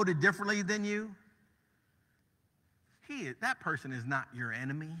who voted differently than you. That person is not your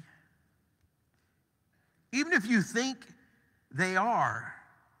enemy. Even if you think they are,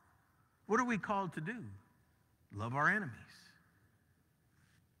 what are we called to do? Love our enemies.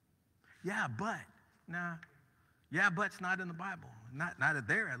 Yeah, but. Nah. Yeah, but's not in the Bible. Not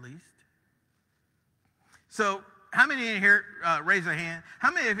there, at least. So, how many in here, raise a hand,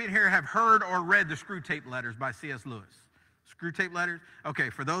 how many of you in here have heard or read the Screw Tape Letters by C.S. Lewis? Screw Tape Letters? Okay,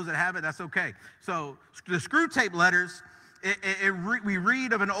 for those that have it, that's okay. So, the Screw Tape Letters, we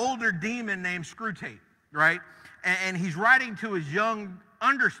read of an older demon named Screw Tape, right? And he's writing to his young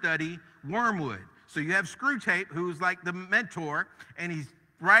understudy, Wormwood. So you have Screw Tape, who's like the mentor, and he's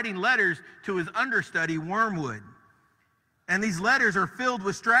writing letters to his understudy, Wormwood. And these letters are filled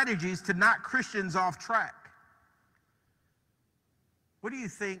with strategies to knock Christians off track. What do you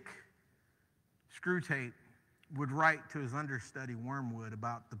think Screw Tape would write to his understudy, Wormwood,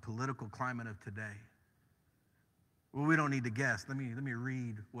 about the political climate of today? Well, we don't need to guess. Let me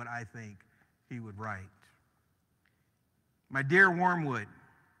read what I think he would write. My dear Wormwood,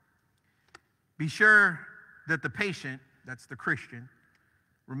 be sure that the patient, that's the Christian,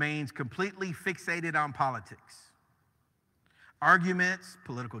 remains completely fixated on politics. Arguments,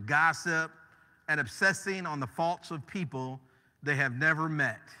 political gossip, and obsessing on the faults of people they have never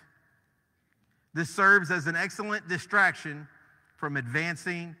met. This serves as an excellent distraction from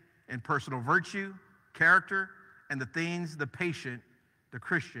advancing in personal virtue, character, and the things the patient, the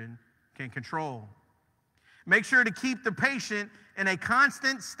Christian, can control. Make sure to keep the patient in a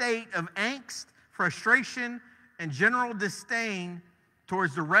constant state of angst, frustration, and general disdain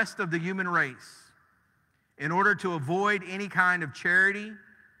towards the rest of the human race in order to avoid any kind of charity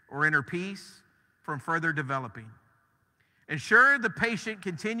or inner peace from further developing. Ensure the patient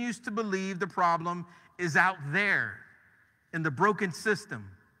continues to believe the problem is out there in the broken system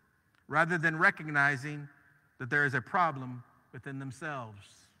rather than recognizing that there is a problem within themselves.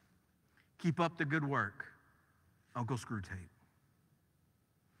 Keep up the good work, Uncle Screw Tape.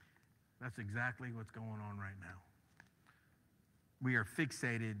 That's exactly what's going on right now. We are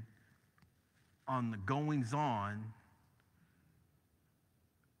fixated on the goings-on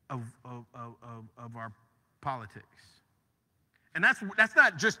of our politics. And that's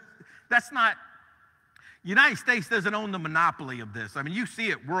not, United States doesn't own the monopoly of this. I mean, you see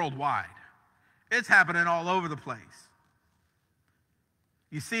it worldwide. It's happening all over the place.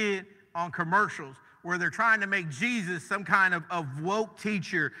 You see it on commercials where they're trying to make Jesus some kind of woke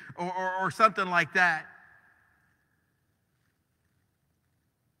teacher or something like that.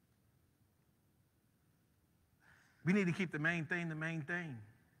 We need to keep the main thing the main thing.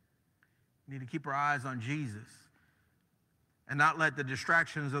 We need to keep our eyes on Jesus and not let the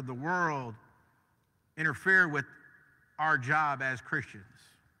distractions of the world interfere with our job as Christians.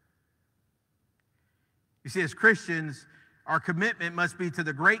 You see, as Christians, our commitment must be to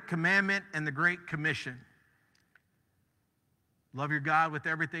the Great Commandment and the Great Commission. Love your God with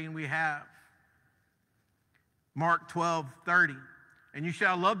everything we have. Mark 12:30. And you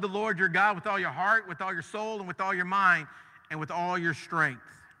shall love the Lord your God with all your heart, with all your soul, and with all your mind, and with all your strength.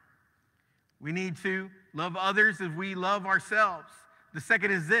 We need to love others as we love ourselves. The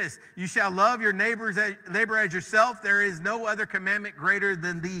second is this: you shall love your neighbor as yourself. There is no other commandment greater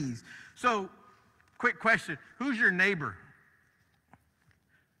than these. So, quick question: who's your neighbor?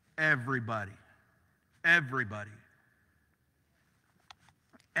 Everybody. Everybody.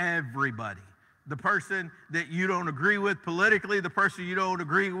 Everybody. The person that you don't agree with politically, the person you don't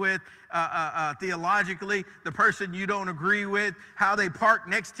agree with theologically, the person you don't agree with, how they park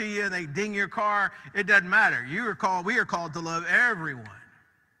next to you and they ding your car, it doesn't matter. We are called to love everyone.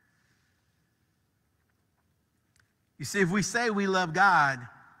 You see, if we say we love God,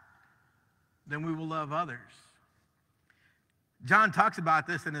 then we will love others. John talks about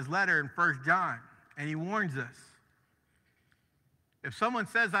this in his letter in 1 John, and he warns us. If someone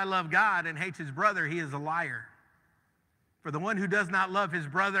says, I love God, and hates his brother, he is a liar. For the one who does not love his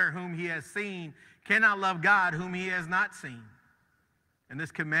brother whom he has seen cannot love God whom he has not seen. And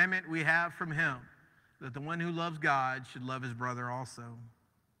this commandment we have from him, that the one who loves God should love his brother also.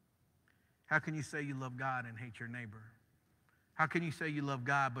 How can you say you love God and hate your neighbor? How can you say you love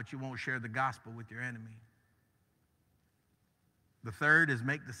God, but you won't share the gospel with your enemy? The third is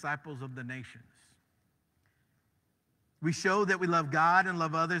make disciples of the nations. We show that we love God and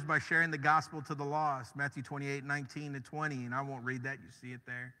love others by sharing the gospel to the lost. Matthew 28:19-20, and I won't read that. You see it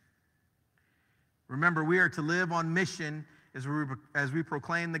there. Remember, we are to live on mission as we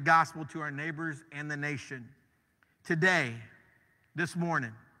proclaim the gospel to our neighbors and the nation. Today, this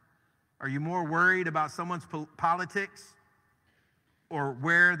morning, are you more worried about someone's politics or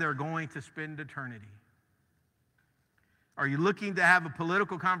where they're going to spend eternity? Are you looking to have a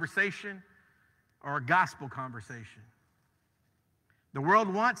political conversation or a gospel conversation? The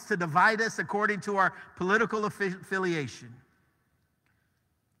world wants to divide us according to our political affiliation.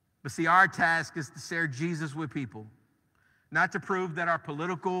 But see, our task is to share Jesus with people, not to prove that our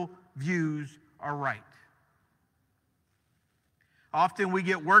political views are right. Often we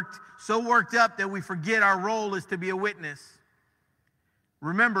get so worked up that we forget our role is to be a witness.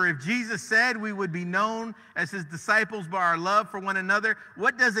 Remember, if Jesus said we would be known as his disciples by our love for one another,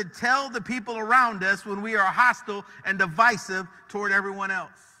 what does it tell the people around us when we are hostile and divisive toward everyone else?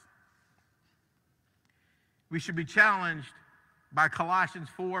 We should be challenged by Colossians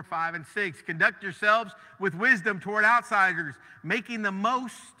 4:5-6. Conduct yourselves with wisdom toward outsiders, making the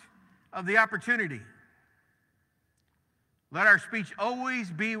most of the opportunity. Let our speech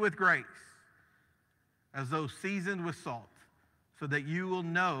always be with grace, as though seasoned with salt, so that you will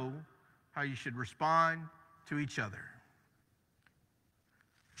know how you should respond to each other.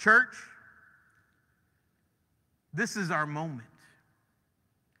 Church, this is our moment.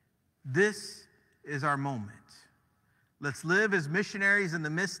 This is our moment. Let's live as missionaries in the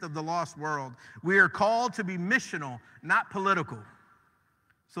midst of the lost world. We are called to be missional, not political.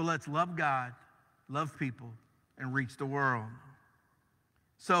 So let's love God, love people, and reach the world.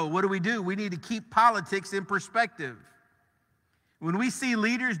 So what do? We need to keep politics in perspective. When we see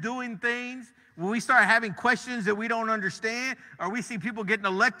leaders doing things, when we start having questions that we don't understand, or we see people getting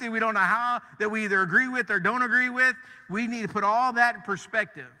elected we don't know how, that we either agree with or don't agree with, we need to put all that in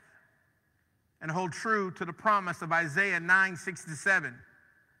perspective and hold true to the promise of Isaiah 9:6-7.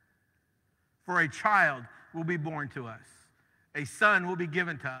 For a child will be born to us, a son will be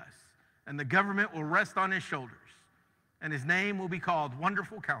given to us, and the government will rest on his shoulders, and his name will be called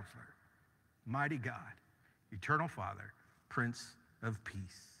Wonderful Counselor, Mighty God, Eternal Father, Prince of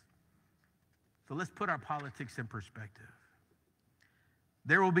Peace. So let's put our politics in perspective.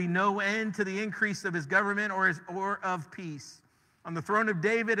 There will be no end to the increase of his government or of peace on the throne of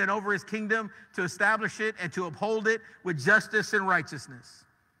David and over his kingdom, to establish it and to uphold it with justice and righteousness.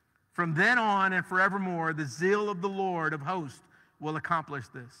 From then on and forevermore, the zeal of the Lord of hosts will accomplish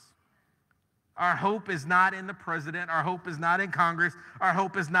this. Our hope is not in the president. Our hope is not in Congress. Our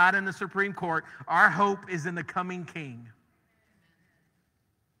hope is not in the Supreme Court. Our hope is in the coming King.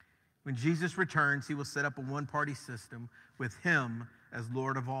 When Jesus returns, he will set up a one-party system with him as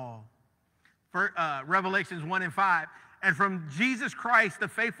Lord of all. Revelations 1:5. And from Jesus Christ, the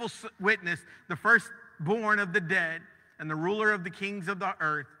faithful witness, the firstborn of the dead, and the ruler of the kings of the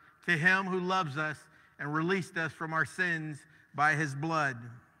earth, to him who loves us and released us from our sins by his blood.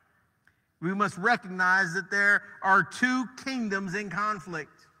 We must recognize that there are two kingdoms in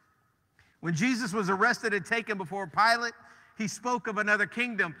conflict. When Jesus was arrested and taken before Pilate, he spoke of another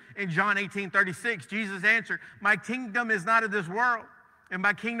kingdom. In John 18:36, Jesus answered, "My kingdom is not of this world. If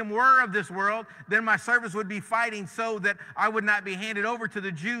my kingdom were of this world, then my servants would be fighting so that I would not be handed over to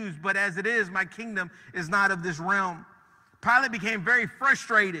the Jews. But as it is, my kingdom is not of this realm." Pilate became very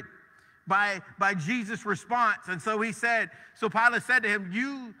frustrated by Jesus' response. And so Pilate said to him,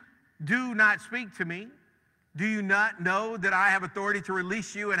 "You do not speak to me. Do you not know that I have authority to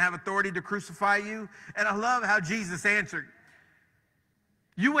release you and have authority to crucify you?" And I love how Jesus answered.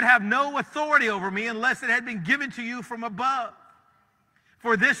 "You would have no authority over me unless it had been given to you from above.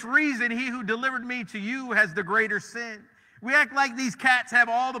 For this reason, he who delivered me to you has the greater sin." We act like these cats have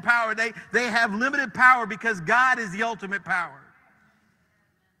all the power. They have limited power because God is the ultimate power.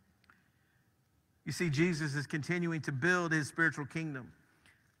 You see, Jesus is continuing to build his spiritual kingdom.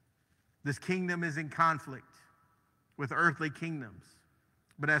 This kingdom is in conflict with earthly kingdoms.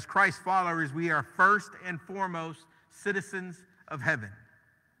 But as Christ followers, we are first and foremost citizens of heaven.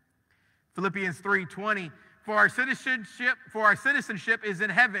 Philippians 3:20, For our citizenship is in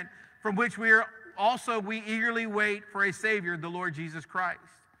heaven, from which we eagerly wait for a Savior, the Lord Jesus Christ.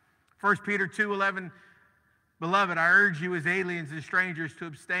 1 Peter 2:11, Beloved, I urge you as aliens and strangers to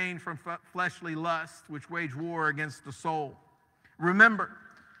abstain from fleshly lusts, which wage war against the soul. Remember,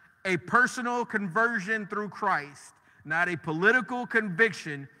 a personal conversion through Christ, not a political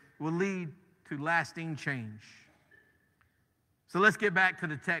conviction, will lead to lasting change. So let's get back to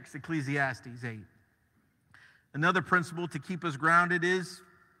the text, Ecclesiastes 8. Another principle to keep us grounded is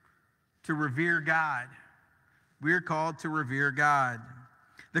to revere God. We're called to revere God.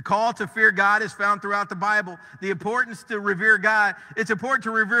 The call to fear God is found throughout the Bible. The importance to revere God, it's important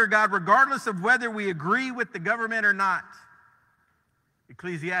to revere God regardless of whether we agree with the government or not.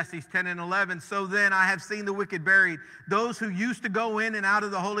 Ecclesiastes 10 and 11, so then I have seen the wicked buried, those who used to go in and out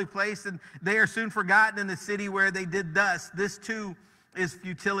of the holy place, and they are soon forgotten in the city where they did thus. This too is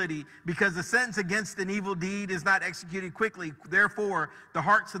futility, because the sentence against an evil deed is not executed quickly. Therefore, the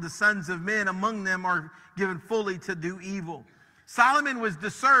hearts of the sons of men among them are given fully to do evil. Solomon was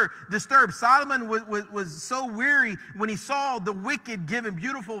disturbed. Solomon was so weary when he saw the wicked given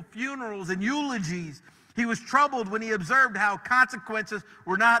beautiful funerals and eulogies. He was troubled when he observed how consequences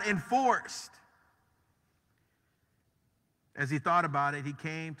were not enforced. As he thought about it, he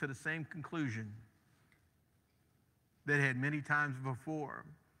came to the same conclusion that he had many times before.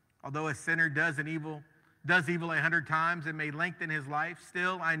 Although a sinner does evil 100 times and may lengthen his life,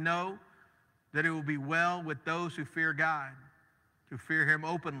 still I know that it will be well with those who fear God, who fear him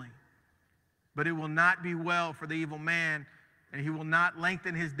openly. But it will not be well for the evil man, and he will not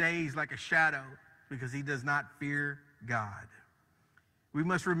lengthen his days like a shadow, because he does not fear God. We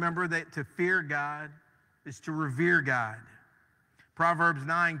must remember that to fear God is to revere God. Proverbs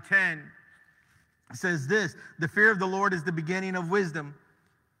 9:10 says this, the fear of the Lord is the beginning of wisdom,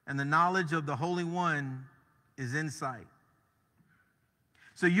 and the knowledge of the Holy One is insight.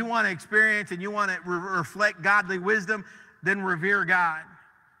 So you want to experience and you want to reflect godly wisdom, then revere God.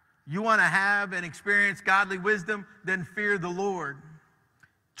 You want to have and experience godly wisdom, then fear the Lord.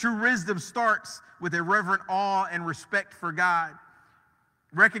 True wisdom starts with a reverent awe and respect for God,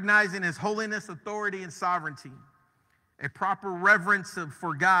 recognizing his holiness, authority, and sovereignty. A proper reverence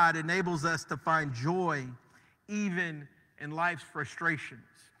for God enables us to find joy even in life's frustrations.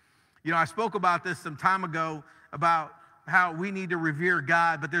 You know, I spoke about this some time ago about how we need to revere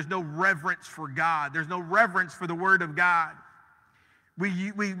God, but there's no reverence for God. There's no reverence for the Word of God.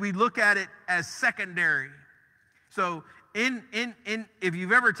 We look at it as secondary. So if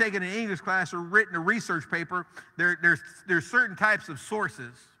you've ever taken an English class or written a research paper, there's certain types of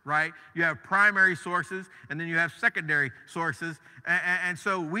sources, right? You have primary sources, and then you have secondary sources. And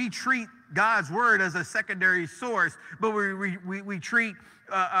so we treat God's word as a secondary source, but we treat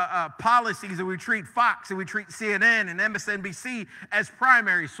policies, and we treat Fox, and we treat CNN and MSNBC as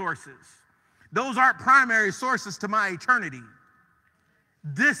primary sources. Those aren't primary sources to my eternity.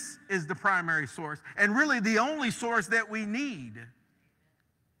 This is the primary source, and really the only source that we need.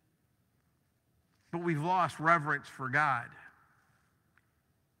 But we've lost reverence for God.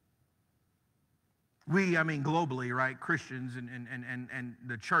 I mean globally, right? Christians and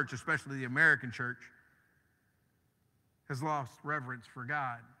the church, especially the American church, has lost reverence for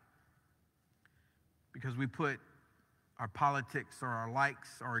God because we put our politics or our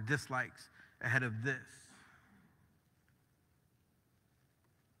likes or our dislikes ahead of this.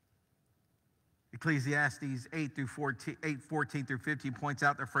 Ecclesiastes 8:14 through 15 points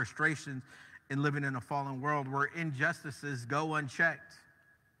out their frustrations in living in a fallen world where injustices go unchecked,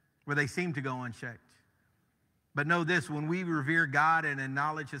 where they seem to go unchecked. But know this, when we revere God and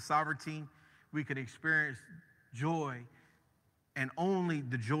acknowledge his sovereignty, we can experience joy, and only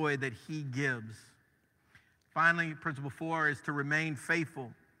the joy that he gives. Finally, principle 4 is to remain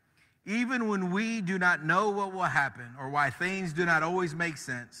faithful. Even when we do not know what will happen or why things do not always make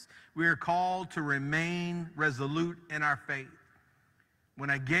sense, we are called to remain resolute in our faith. When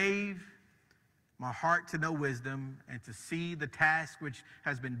I gave my heart to know wisdom and to see the task which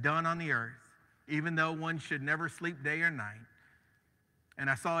has been done on the earth, even though one should never sleep day or night, and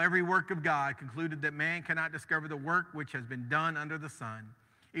I saw every work of God, concluded that man cannot discover the work which has been done under the sun.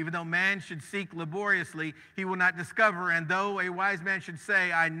 Even though man should seek laboriously, he will not discover. And though a wise man should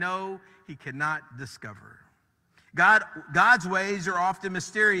say, I know, he cannot discover. God's ways are often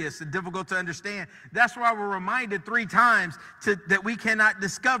mysterious and difficult to understand. That's why we're reminded 3 times that we cannot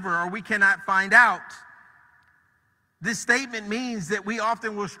discover or we cannot find out. This statement means that we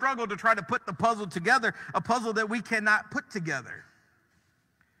often will struggle to try to put the puzzle together, a puzzle that we cannot put together.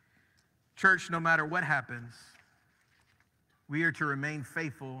 Church, no matter what happens, we are to remain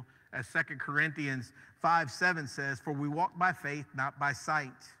faithful, as 2 Corinthians 5:7 says, for we walk by faith, not by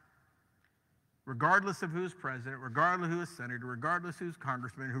sight. Regardless of who's president, regardless of who is senator, regardless who's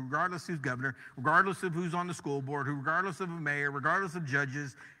congressman, regardless who's governor, regardless of who's on the school board, regardless of a mayor, regardless of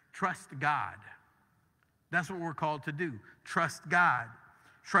judges, trust God. That's what we're called to do. Trust God.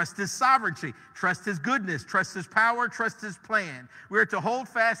 Trust his sovereignty. Trust his goodness. Trust his power. Trust his plan. We are to hold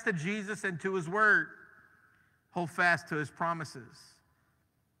fast to Jesus and to his word. Hold fast to his promises.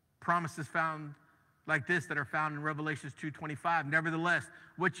 Promises found like this that are found in Revelations 2:25. Nevertheless,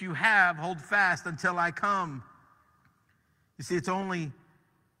 what you have, hold fast until I come. You see, it's only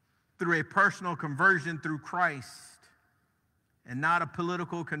through a personal conversion through Christ and not a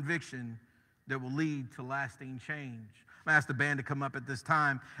political conviction that will lead to lasting change. I'm going to ask the band to come up at this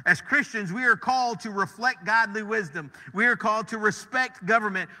time. As Christians, we are called to reflect godly wisdom. We are called to respect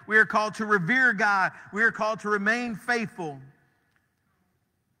government. We are called to revere God. We are called to remain faithful.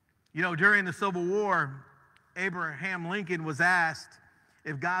 You know, during the Civil War, Abraham Lincoln was asked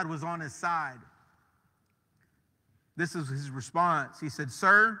if God was on his side. This is his response. He said,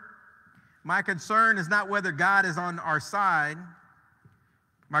 "Sir, my concern is not whether God is on our side.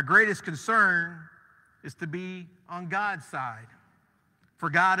 My greatest concern is to be on God's side, for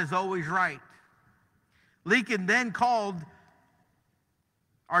God is always right." Lincoln then called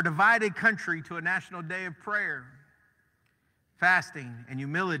our divided country to a national day of prayer, fasting, and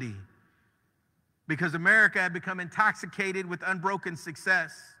humility, because America had become intoxicated with unbroken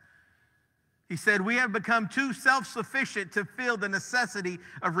success. He said, "We have become too self-sufficient to feel the necessity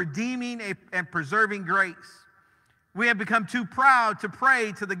of redeeming and preserving grace. We have become too proud to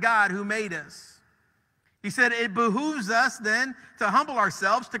pray to the God who made us." He said, "It behooves us then to humble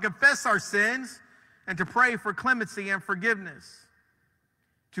ourselves, to confess our sins, and to pray for clemency and forgiveness,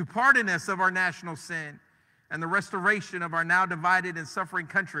 to pardon us of our national sin and the restoration of our now divided and suffering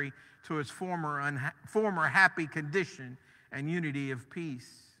country to its former happy condition and unity of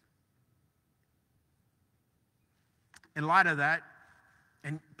peace." In light of that,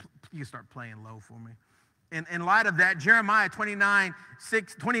 and you can start playing low for me. In light of that, Jeremiah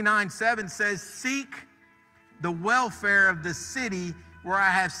 29:7 says, "Seek the welfare of the city where I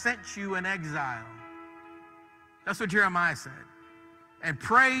have sent you in exile." That's what Jeremiah said. "And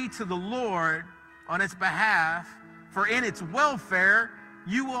pray to the Lord on its behalf, for in its welfare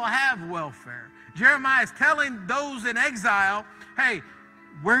you will have welfare." Jeremiah is telling those in exile, hey,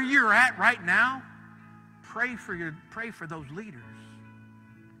 where you're at right now, pray for those leaders.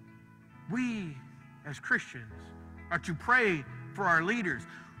 We, as Christians, are to pray for our leaders.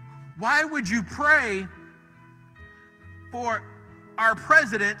 Why would you pray for our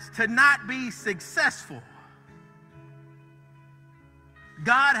presidents to not be successful?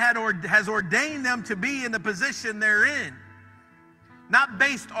 God has ordained them to be in the position they're in, not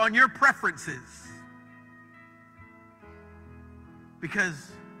based on your preferences.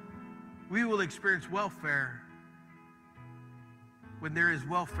 Because we will experience welfare when there is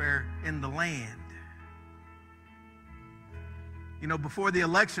welfare in the land. You know, before the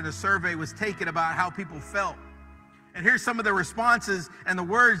election, a survey was taken about how people felt. And here's some of the responses and the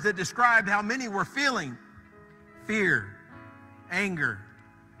words that described how many were feeling: fear, anger,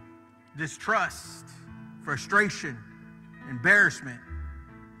 distrust, frustration, embarrassment,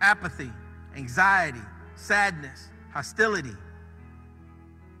 apathy, anxiety, sadness, hostility.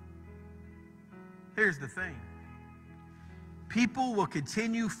 Here's the thing. People will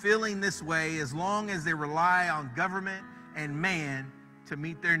continue feeling this way as long as they rely on government and man to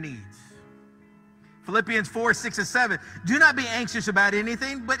meet their needs. Philippians 4:6-7. "Do not be anxious about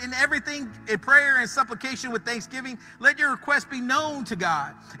anything, but in everything, in prayer and supplication with thanksgiving, let your requests be known to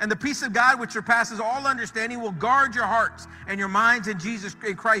God. And the peace of God, which surpasses all understanding, will guard your hearts and your minds in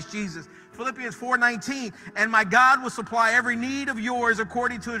Christ Jesus." Philippians 4:19. "And my God will supply every need of yours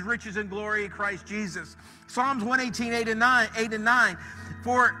according to his riches and glory in Christ Jesus." Psalms 118:8 and 9.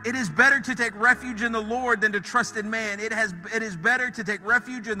 "For it is better to take refuge in the Lord than to trust in man. It is better to take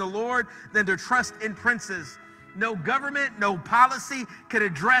refuge in the Lord than to trust in princes." No government, no policy can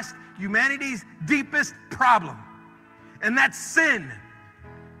address humanity's deepest problem, and that's sin.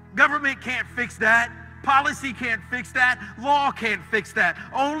 Government can't fix that. Policy can't fix that. Law can't fix that.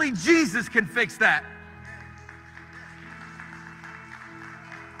 Only Jesus can fix that.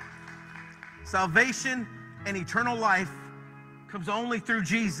 Salvation and eternal life comes only through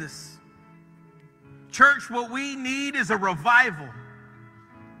Jesus. Church, what we need is a revival.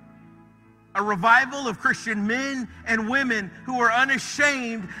 A revival of Christian men and women who are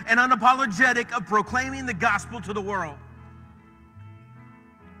unashamed and unapologetic of proclaiming the gospel to the world.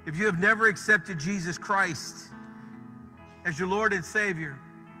 If you have never accepted Jesus Christ as your Lord and Savior,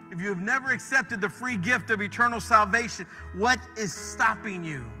 if you have never accepted the free gift of eternal salvation, what is stopping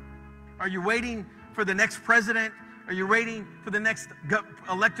you? Are you waiting for the next president? Are you waiting for the next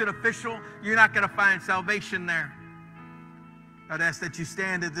elected official? You're not going to find salvation there. I'd ask that you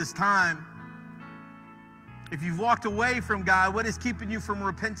stand at this time. If you've walked away from God, what is keeping you from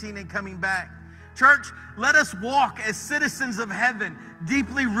repenting and coming back? Church, let us walk as citizens of heaven,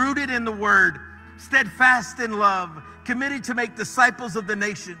 deeply rooted in the Word, steadfast in love, committed to make disciples of the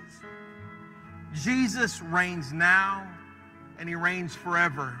nations. Jesus reigns now, and he reigns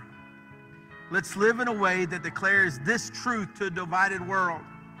forever. Let's live in a way that declares this truth to a divided world.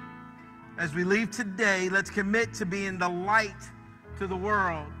 As we leave today, let's commit to being the light to the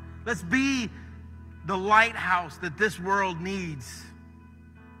world. Let's be the lighthouse that this world needs,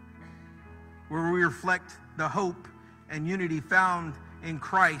 where we reflect the hope and unity found in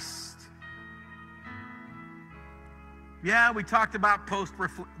Christ. Yeah, we talked about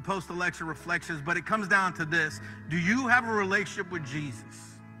post-election reflections, but it comes down to this. Do you have a relationship with Jesus?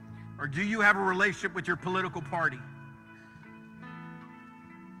 Or do you have a relationship with your political party?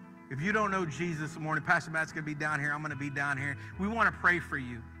 If you don't know Jesus this morning, Pastor Matt's going to be down here. I'm going to be down here. We want to pray for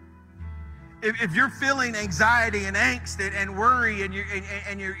you. If you're feeling anxiety and angst and worry and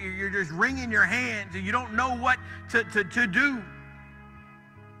you're just wringing your hands and you don't know what to do,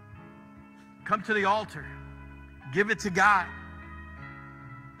 come to the altar. Give it to God.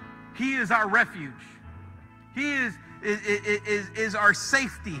 He is our refuge. He is our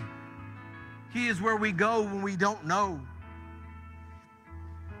safety. He is where we go when we don't know.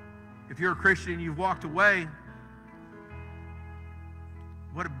 If you're a Christian and you've walked away,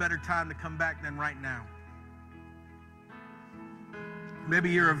 what a better time to come back than right now. Maybe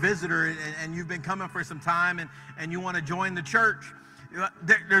you're a visitor and you've been coming for some time and you want to join the church.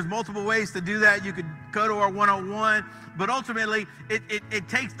 There's multiple ways to do that. You could go to our 101, but ultimately it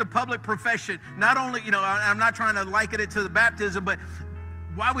takes the public profession. Not only, I'm not trying to liken it to the baptism, but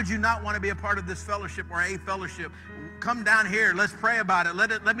why would you not want to be a part of this fellowship or a fellowship? Come down here. Let's pray about it.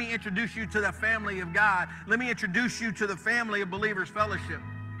 Let me introduce you to the family of God. Let me introduce you to the family of Believers Fellowship.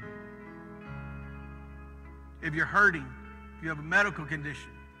 If you're hurting, if you have a medical condition,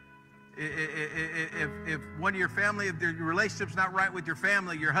 if one of your family, if your relationship's not right with your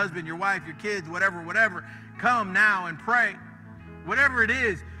family, your husband, your wife, your kids, whatever, come now and pray. Whatever it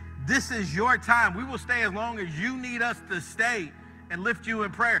is, this is your time. We will stay as long as you need us to stay and lift you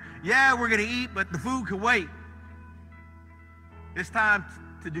in prayer. Yeah, we're going to eat, but the food can wait. It's time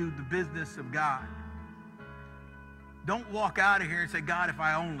to do the business of God. Don't walk out of here and say, God, if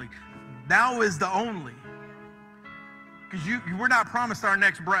I only. Now is the only. Because we're not promised our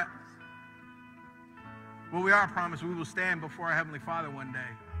next breath. Well, we are promised we will stand before our Heavenly Father one day.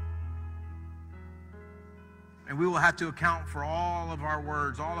 And we will have to account for all of our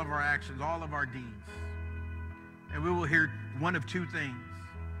words, all of our actions, all of our deeds. And we will hear one of two things.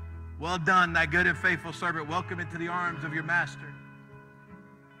 Well done, thy good and faithful servant. Welcome into the arms of your master.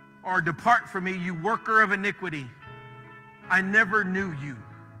 Or depart from me, you worker of iniquity. I never knew you.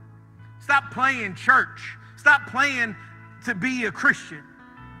 Stop playing church. Stop playing to be a Christian.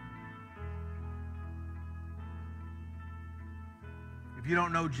 If you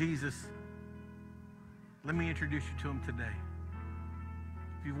don't know Jesus, let me introduce you to him today.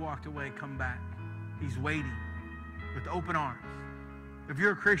 If you've walked away, come back. He's waiting with open arms. If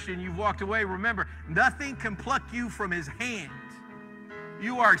you're a Christian, you've walked away, remember, nothing can pluck you from his hand.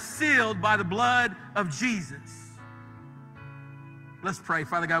 You are sealed by the blood of Jesus. Let's pray.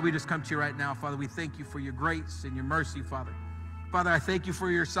 Father God, we just come to you right now. Father, we thank you for your grace and your mercy, Father. Father, I thank you for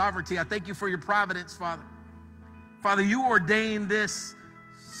your sovereignty. I thank you for your providence, Father. Father, you ordained this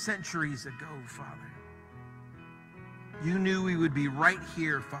centuries ago, Father. You knew we would be right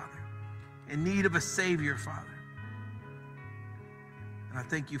here, Father, in need of a Savior, Father. And I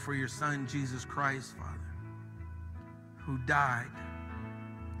thank you for your Son, Jesus Christ, Father, who died,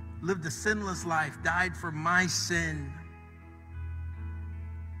 lived a sinless life, died for my sin,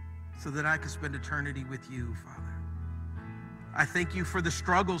 so that I could spend eternity with you, Father. I thank you for the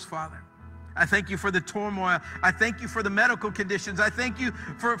struggles, Father. I thank you for the turmoil. I thank you for the medical conditions. I thank you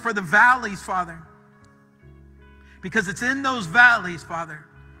for the valleys, Father. Because it's in those valleys, Father,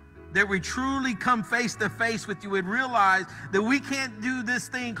 that we truly come face to face with you and realize that we can't do this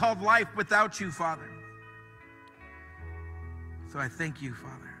thing called life without you, Father. So I thank you,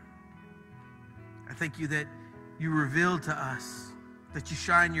 Father. I thank you that you reveal to us, that you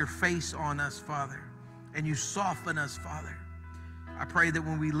shine your face on us, Father, and you soften us, Father. I pray that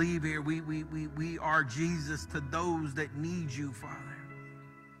when we leave here, we are Jesus to those that need you, Father.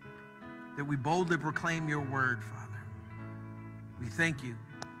 That we boldly proclaim your word, Father. We thank you.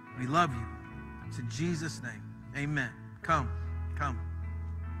 We love you. It's in Jesus' name. Amen. Come.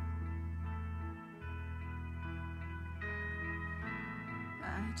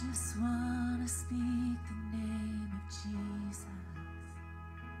 I just want to speak the name of Jesus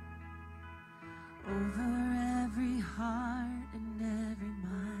over every heart and every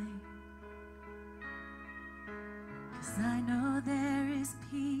mind. 'Cause I know there is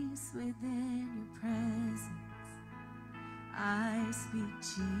peace within your presence. I speak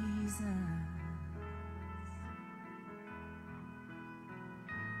Jesus.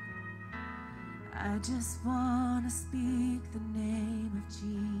 I just want to speak the name of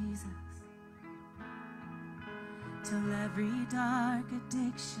Jesus till every dark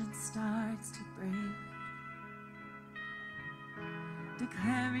addiction starts to break,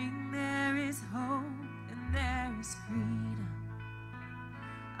 declaring there is hope and there is freedom.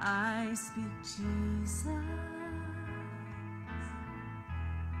 I speak Jesus.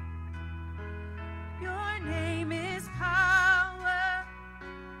 Your name is power.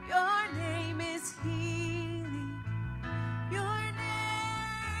 Your name is healing. Your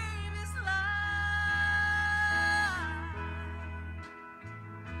name is life.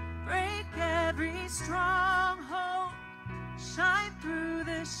 Break every stronghold. Shine through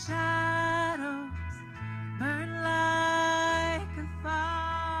the shadows. Burn like a fire.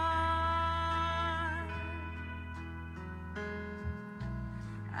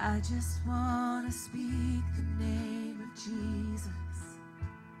 I just want to speak the name of Jesus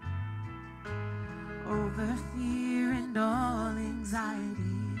over fear and all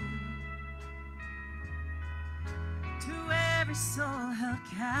anxiety, to every soul held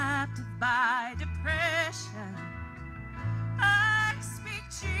captive by depression. I speak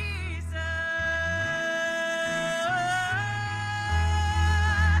Jesus.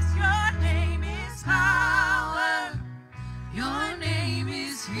 Your name is power. Your name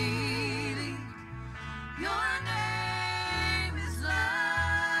is healing. Your name is life.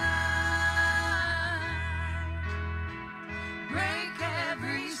 Break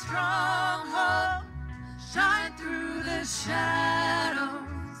every stronghold. Shine through the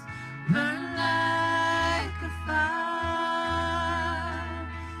shadows. Burn like a fire.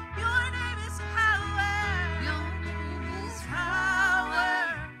 Your name is power. Your name is power.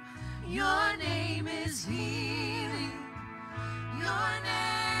 Your name is healing. Your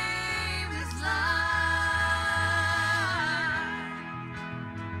name is life.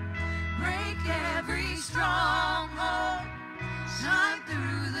 Break every stronghold. Shine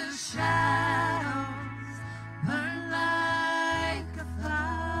through the shadows. Burn like a fire.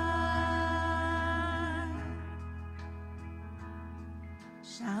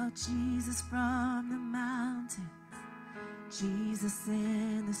 Shout Jesus from the mountains. Jesus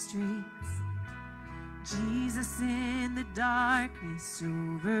in the streets. Jesus in the darkness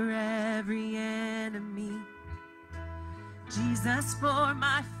over every enemy. Jesus for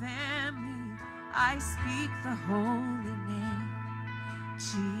my family, I speak the holy name,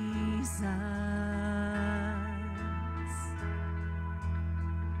 Jesus.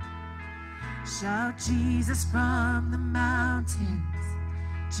 Shout Jesus from the mountains,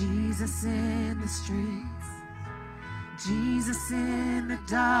 Jesus in the streets. Jesus in the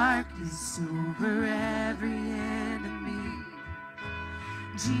darkness over every enemy.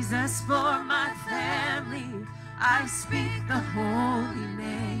 Jesus for my family, I speak the holy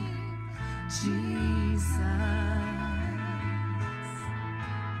name, Jesus.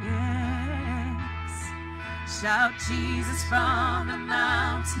 Yes. Shout Jesus from the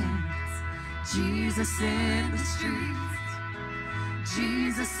mountains, Jesus in the streets.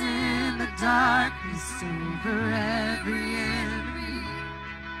 Jesus in the darkness over every enemy.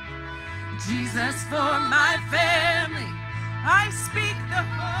 Jesus for my family, I speak the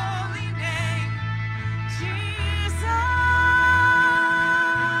holy name, Jesus.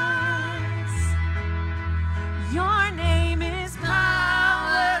 Your name is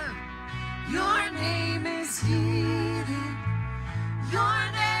power. Your name is healing.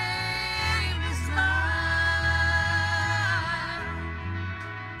 Your name is life.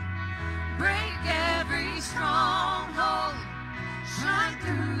 Break every stronghold. Shine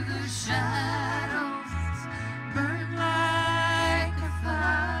through the shadows. Burn like a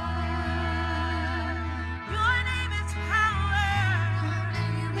fire. Your name is power. Your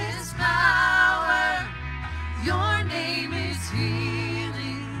name is power. Your name is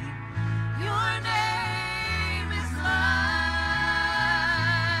healing. Your name is life.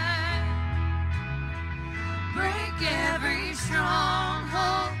 Break every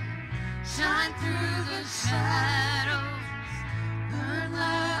stronghold. Shine through the shadows. Burn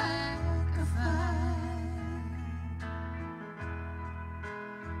like a fire.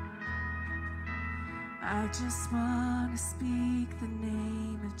 I just want to speak the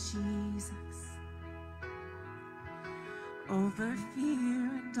name of Jesus over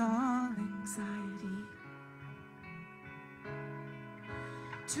fear and all anxiety,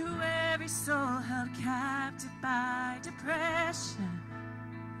 to every soul held captive by depression.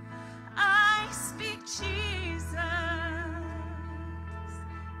 I speak Jesus.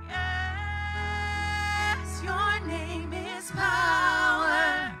 Yes, your name is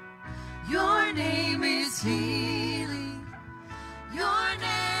power. Your name is healing. Your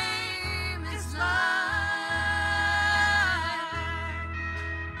name is life.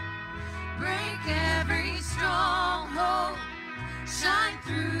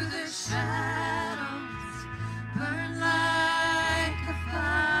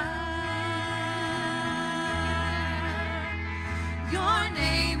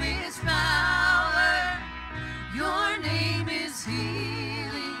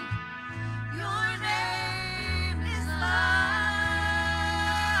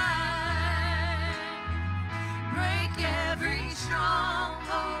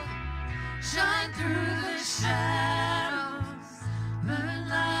 shine through the shadows, burn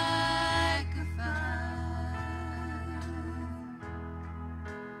like a fire.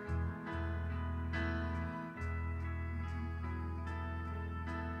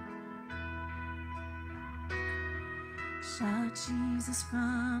 Shout Jesus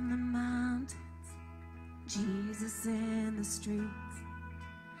from the mountains, Jesus in the streets,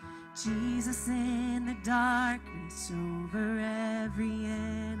 Jesus in the darkness over every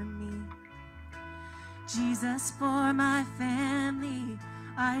enemy. Jesus for my family,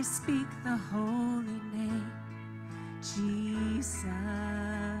 I speak the holy name, Jesus.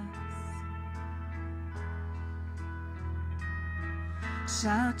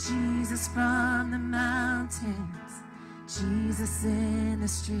 Shout Jesus from the mountains, Jesus in the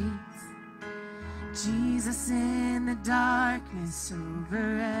streets, Jesus in the darkness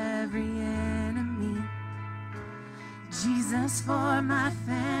over every enemy. Jesus for my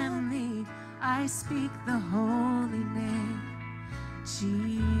family, I speak the holy name,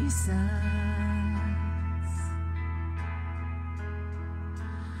 Jesus.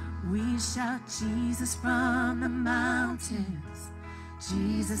 We shout Jesus from the mountains,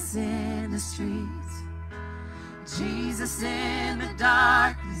 Jesus in the streets, Jesus in the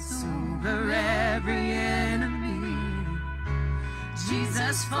darkness over every enemy.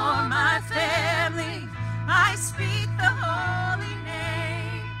 Jesus for my family, I speak the holy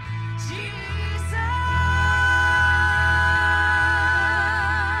name, Jesus.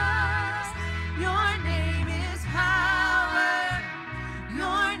 Your name is power,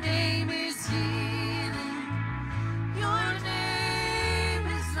 your name is healing, your name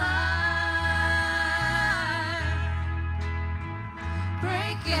is life.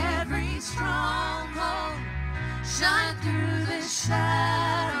 Break every stronghold, shine through the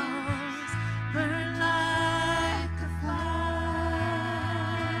shadows, burn like a fire.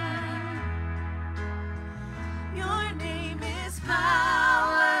 Your name is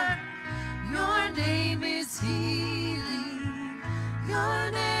power, your name is healing,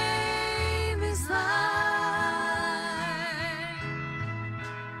 your name is life.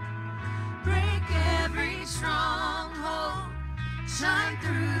 Break every stronghold, shine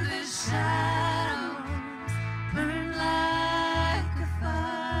through the shadows, burn like a fire.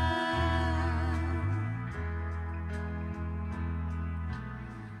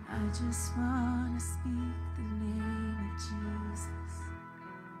 I just want to speak the name of Jesus.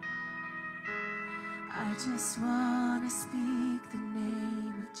 I just want to speak the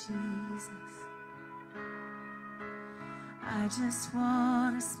name of Jesus. I just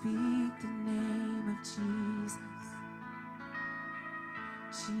want to speak the name of Jesus.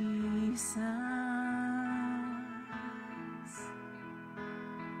 Jesus.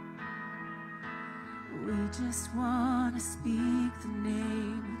 We just want to speak the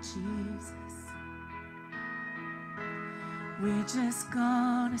name of Jesus. We're just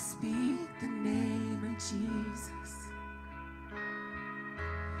gonna speak the name of Jesus.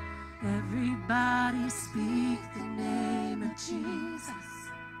 Everybody speak the name of Jesus.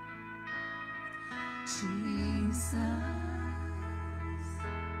 Jesus.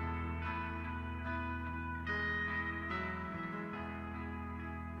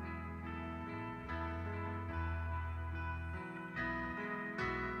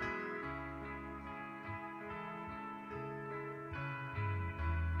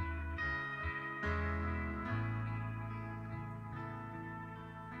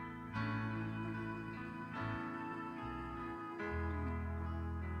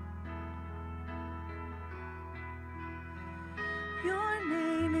 Your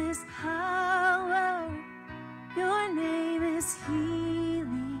name is power, your name is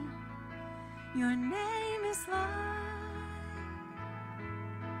healing, your name is life.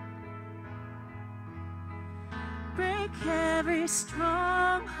 Break every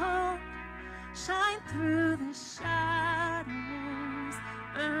stronghold, shine through the shadows,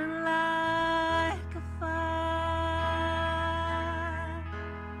 burn like a fire.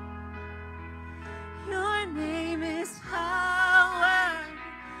 Your name is power,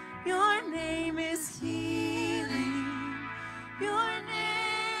 your name is healing, your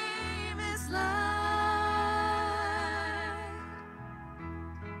name is life.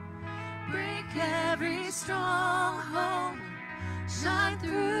 Break every stronghold, shine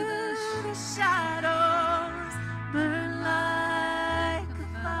through the shadows, burn like a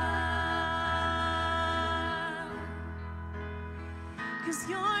fire. 'Cause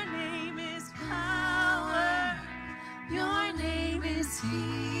your name is power, your name is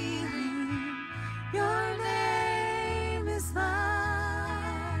healing, your name is life.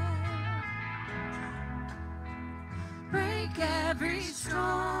 Break every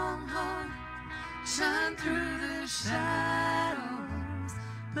stronghold, shine through the shadows,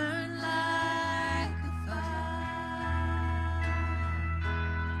 burn like a fire.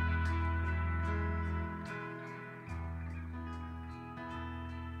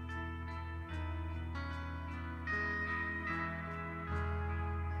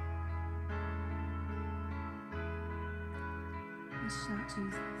 Let's shout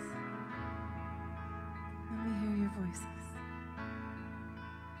Jesus. Let me hear your voices.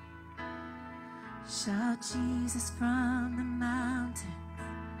 Shout Jesus from the mountains,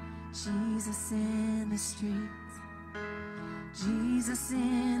 Jesus in the streets, Jesus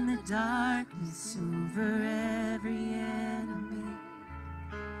in the darkness over every enemy.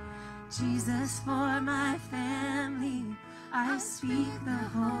 Jesus for my family, I speak the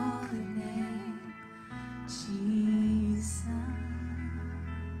holy name, Jesus.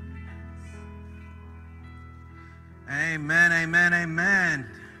 Amen, amen, amen.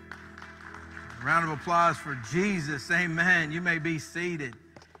 Round of applause for Jesus. Amen. You may be seated.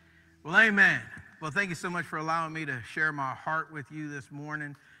 Well, amen. Well, thank you so much for allowing me to share my heart with you this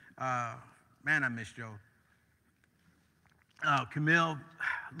morning. Man, I missed Joe. Camille,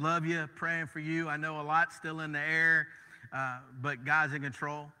 love you, praying for you. I know a lot's still in the air, but God's in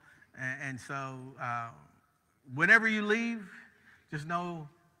control. And so whenever you leave, just know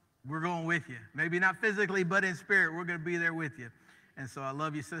we're going with you. Maybe not physically, but in spirit, we're going to be there with you. And so I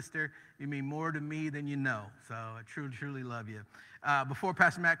love you, sister. You mean more to me than you know. So I truly, truly love you. Before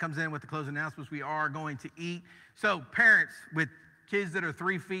Pastor Matt comes in with the closing announcements, we are going to eat. So parents with kids that are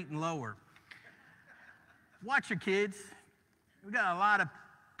 3 feet and lower, watch your kids. We got a lot of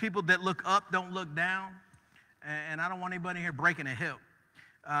people that look up, don't look down. And I don't want anybody here breaking a hip.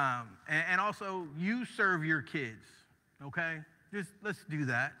 And also, you serve your kids, okay? Just let's do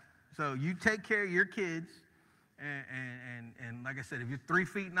that. So you take care of your kids. And like I said, if you're 3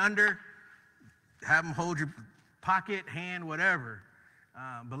 feet and under, have them hold your pocket, hand, whatever.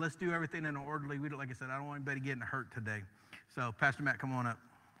 But let's do everything in an orderly. Like I said, I don't want anybody getting hurt today. So Pastor Matt, come on up.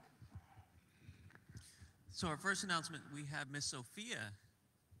 So our first announcement, we have Miss Sophia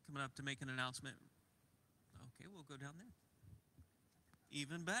coming up to make an announcement. Okay, we'll go down there.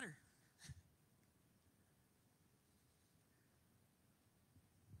 Even better.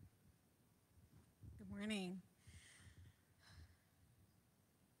 Good morning.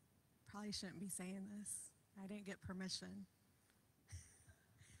 Probably shouldn't be saying this. I didn't get permission.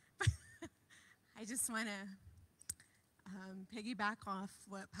 I just want to piggyback off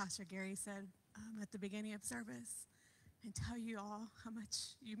what Pastor Gary said at the beginning of service and tell you all how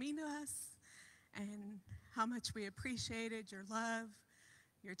much you mean to us and how much we appreciated your love,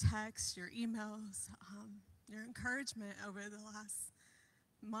 your texts, your emails, your encouragement over the last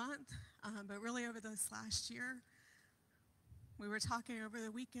month, but really over this last year. We were talking over the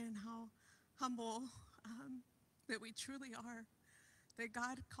weekend how humble that we truly are, that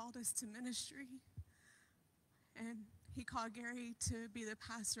God called us to ministry, and he called Gary to be the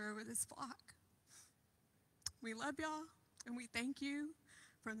pastor over this flock. We love y'all, and we thank you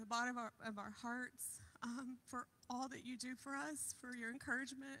from the bottom of our hearts for all that you do for us, for your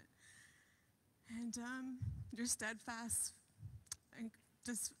encouragement, and your steadfast and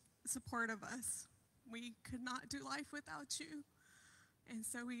just support of us. We could not do life without you. And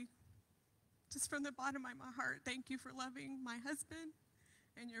so we, just from the bottom of my heart, thank you for loving my husband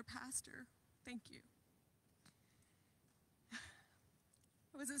and your pastor. Thank you.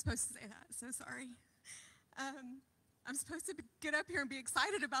 I wasn't supposed to say that, so sorry. I'm supposed to get up here and be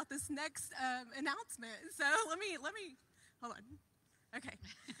excited about this next announcement. So let me, hold on. Okay.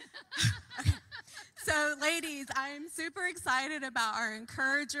 Okay. So ladies, I'm super excited about our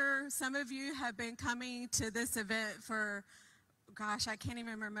encourager. Some of you have been coming to this event for, gosh, I can't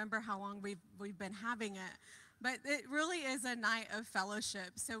even remember how long we've been having it. But it really is a night of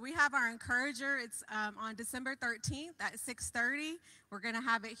fellowship. So we have our encourager. It's on December 13th at 6:30. We're going to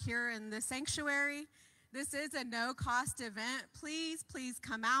have it here in the sanctuary. This is a no-cost event. Please, please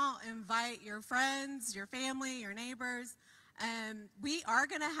come out, invite your friends, your family, your neighbors. We are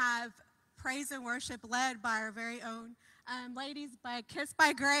going to have praise and worship led by our very own ladies by Kiss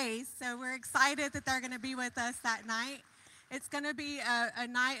by Grace. So we're excited that they're going to be with us that night. It's going to be a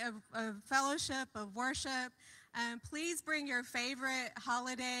night of fellowship, of worship. Please bring your favorite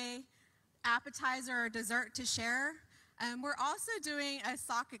holiday appetizer or dessert to share. We're also doing a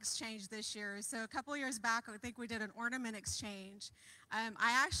sock exchange this year. So a couple years back, I think we did an ornament exchange.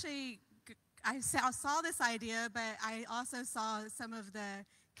 I saw this idea, but I also saw some of the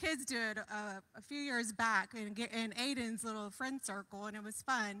kids do it a few years back in Aiden's little friend circle, and it was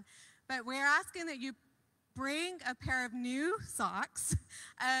fun. But we're asking that you bring a pair of new socks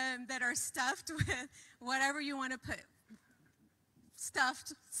that are stuffed with whatever you want to put.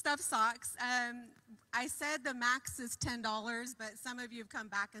 Stuffed socks. I said the max is $10, but some of you have come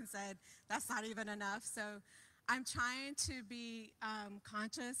back and said that's not even enough. So I'm trying to be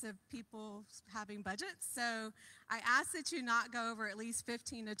conscious of people having budgets. So I ask that you not go over at least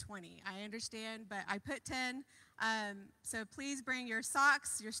 15 to 20. I understand, but I put 10. So please bring your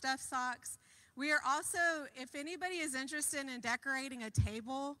socks, your stuffed socks. We are also, if anybody is interested in decorating a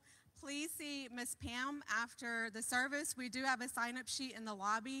table, please see Miss Pam after the service. We do have a sign-up sheet in the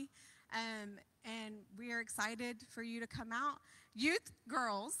lobby, and we are excited for you to come out. Youth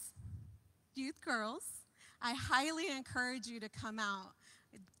girls, I highly encourage you to come out.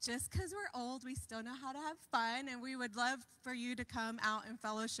 Just because we're old, we still know how to have fun, and we would love for you to come out and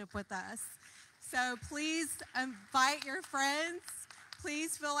fellowship with us. So please invite your friends.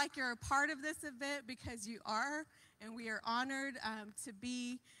 Please feel like you're a part of this event, because you are, and we are honored to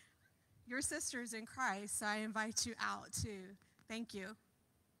be your sisters in Christ. So I invite you out too. Thank you.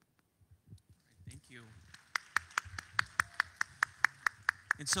 Thank you.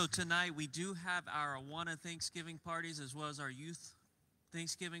 And so tonight we do have our Awana Thanksgiving parties as well as our youth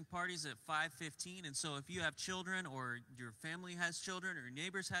Thanksgiving parties at 5:15. And so if you have children, or your family has children, or your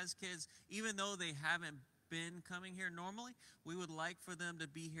neighbors has kids, even though they haven't been coming here normally, we would like for them to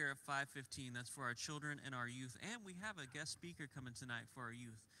be here at 5:15. That's for our children and our youth. And we have a guest speaker coming tonight for our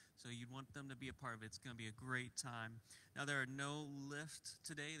youth. So you'd want them to be a part of it. It's going to be a great time. Now, there are no lift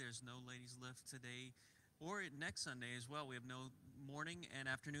today. There's no ladies lift today, or next Sunday as well. We have no morning and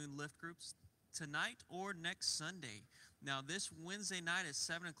afternoon lift groups tonight or next Sunday. Now, this Wednesday night at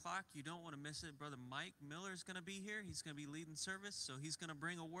 7 o'clock, you don't want to miss it. Brother Mike Miller is going to be here. He's going to be leading service, so he's going to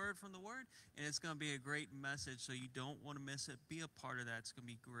bring a word from the Word, and it's going to be a great message, so you don't want to miss it. Be a part of that. It's going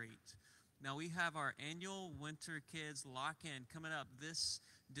to be great. Now, we have our annual Winter Kids Lock-In coming up this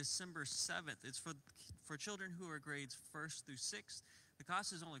December 7th. It's for children who are grades 1st through 6th. The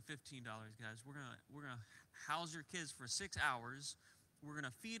cost is only $15, guys. We're gonna house your kids for 6 hours. We're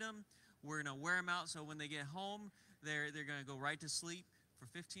gonna feed them. We're gonna wear them out, so when they get home, they're gonna go right to sleep. For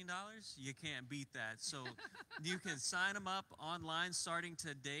 $15, you can't beat that. So you can sign them up online starting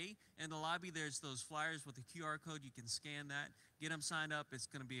today. In the lobby, there's those flyers with the QR code. You can scan that, get them signed up. It's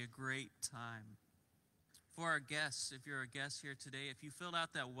going to be a great time. For our guests, if you're a guest here today, if you filled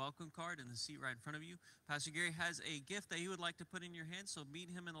out that welcome card in the seat right in front of you, Pastor Gary has a gift that he would like to put in your hand. So meet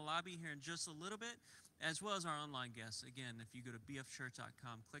him in the lobby here in just a little bit, as well as our online guests. Again, if you go to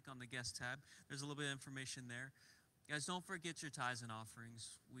bfchurch.com, click on the guest tab. There's a little bit of information there. Guys, don't forget your tithes and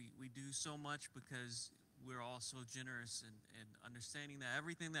offerings. We do so much because we're all so generous and understanding that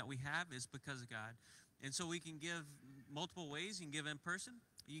everything that we have is because of God. And so we can give multiple ways. You can give in person.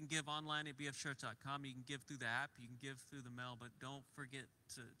 You can give online at bfchurch.com. You can give through the app. You can give through the mail. But don't forget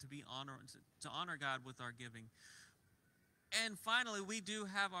to honor God with our giving. And finally, we do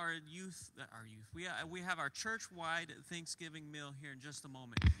have our youth. We have our church-wide Thanksgiving meal here in just a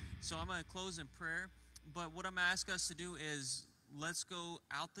moment. So I'm going to close in prayer. But what I'm going to ask us to do is let's go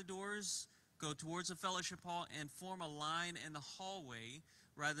out the doors, go towards the fellowship hall, and form a line in the hallway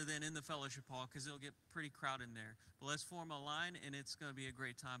rather than in the fellowship hall, because it'll get pretty crowded in there. But let's form a line, and it's going to be a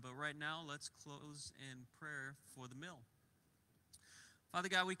great time. But right now, let's close in prayer for the meal. Father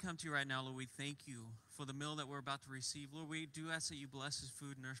God, we come to you right now, Lord. We thank you for the meal that we're about to receive. Lord, we do ask that you bless this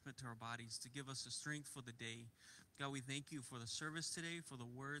food and nourishment to our bodies, to give us the strength for the day. God, we thank you for the service today, for the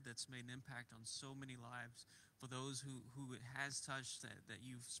word that's made an impact on so many lives, for those who it has touched, that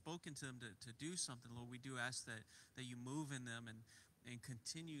you've spoken to them to do something. Lord, we do ask that you move in them and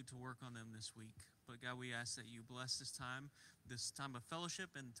continue to work on them this week. But God, we ask that you bless this time of fellowship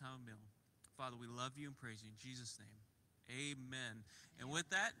and time of meal. Father, we love you and praise you in Jesus' name. Amen. And with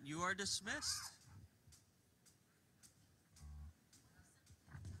that, you are dismissed.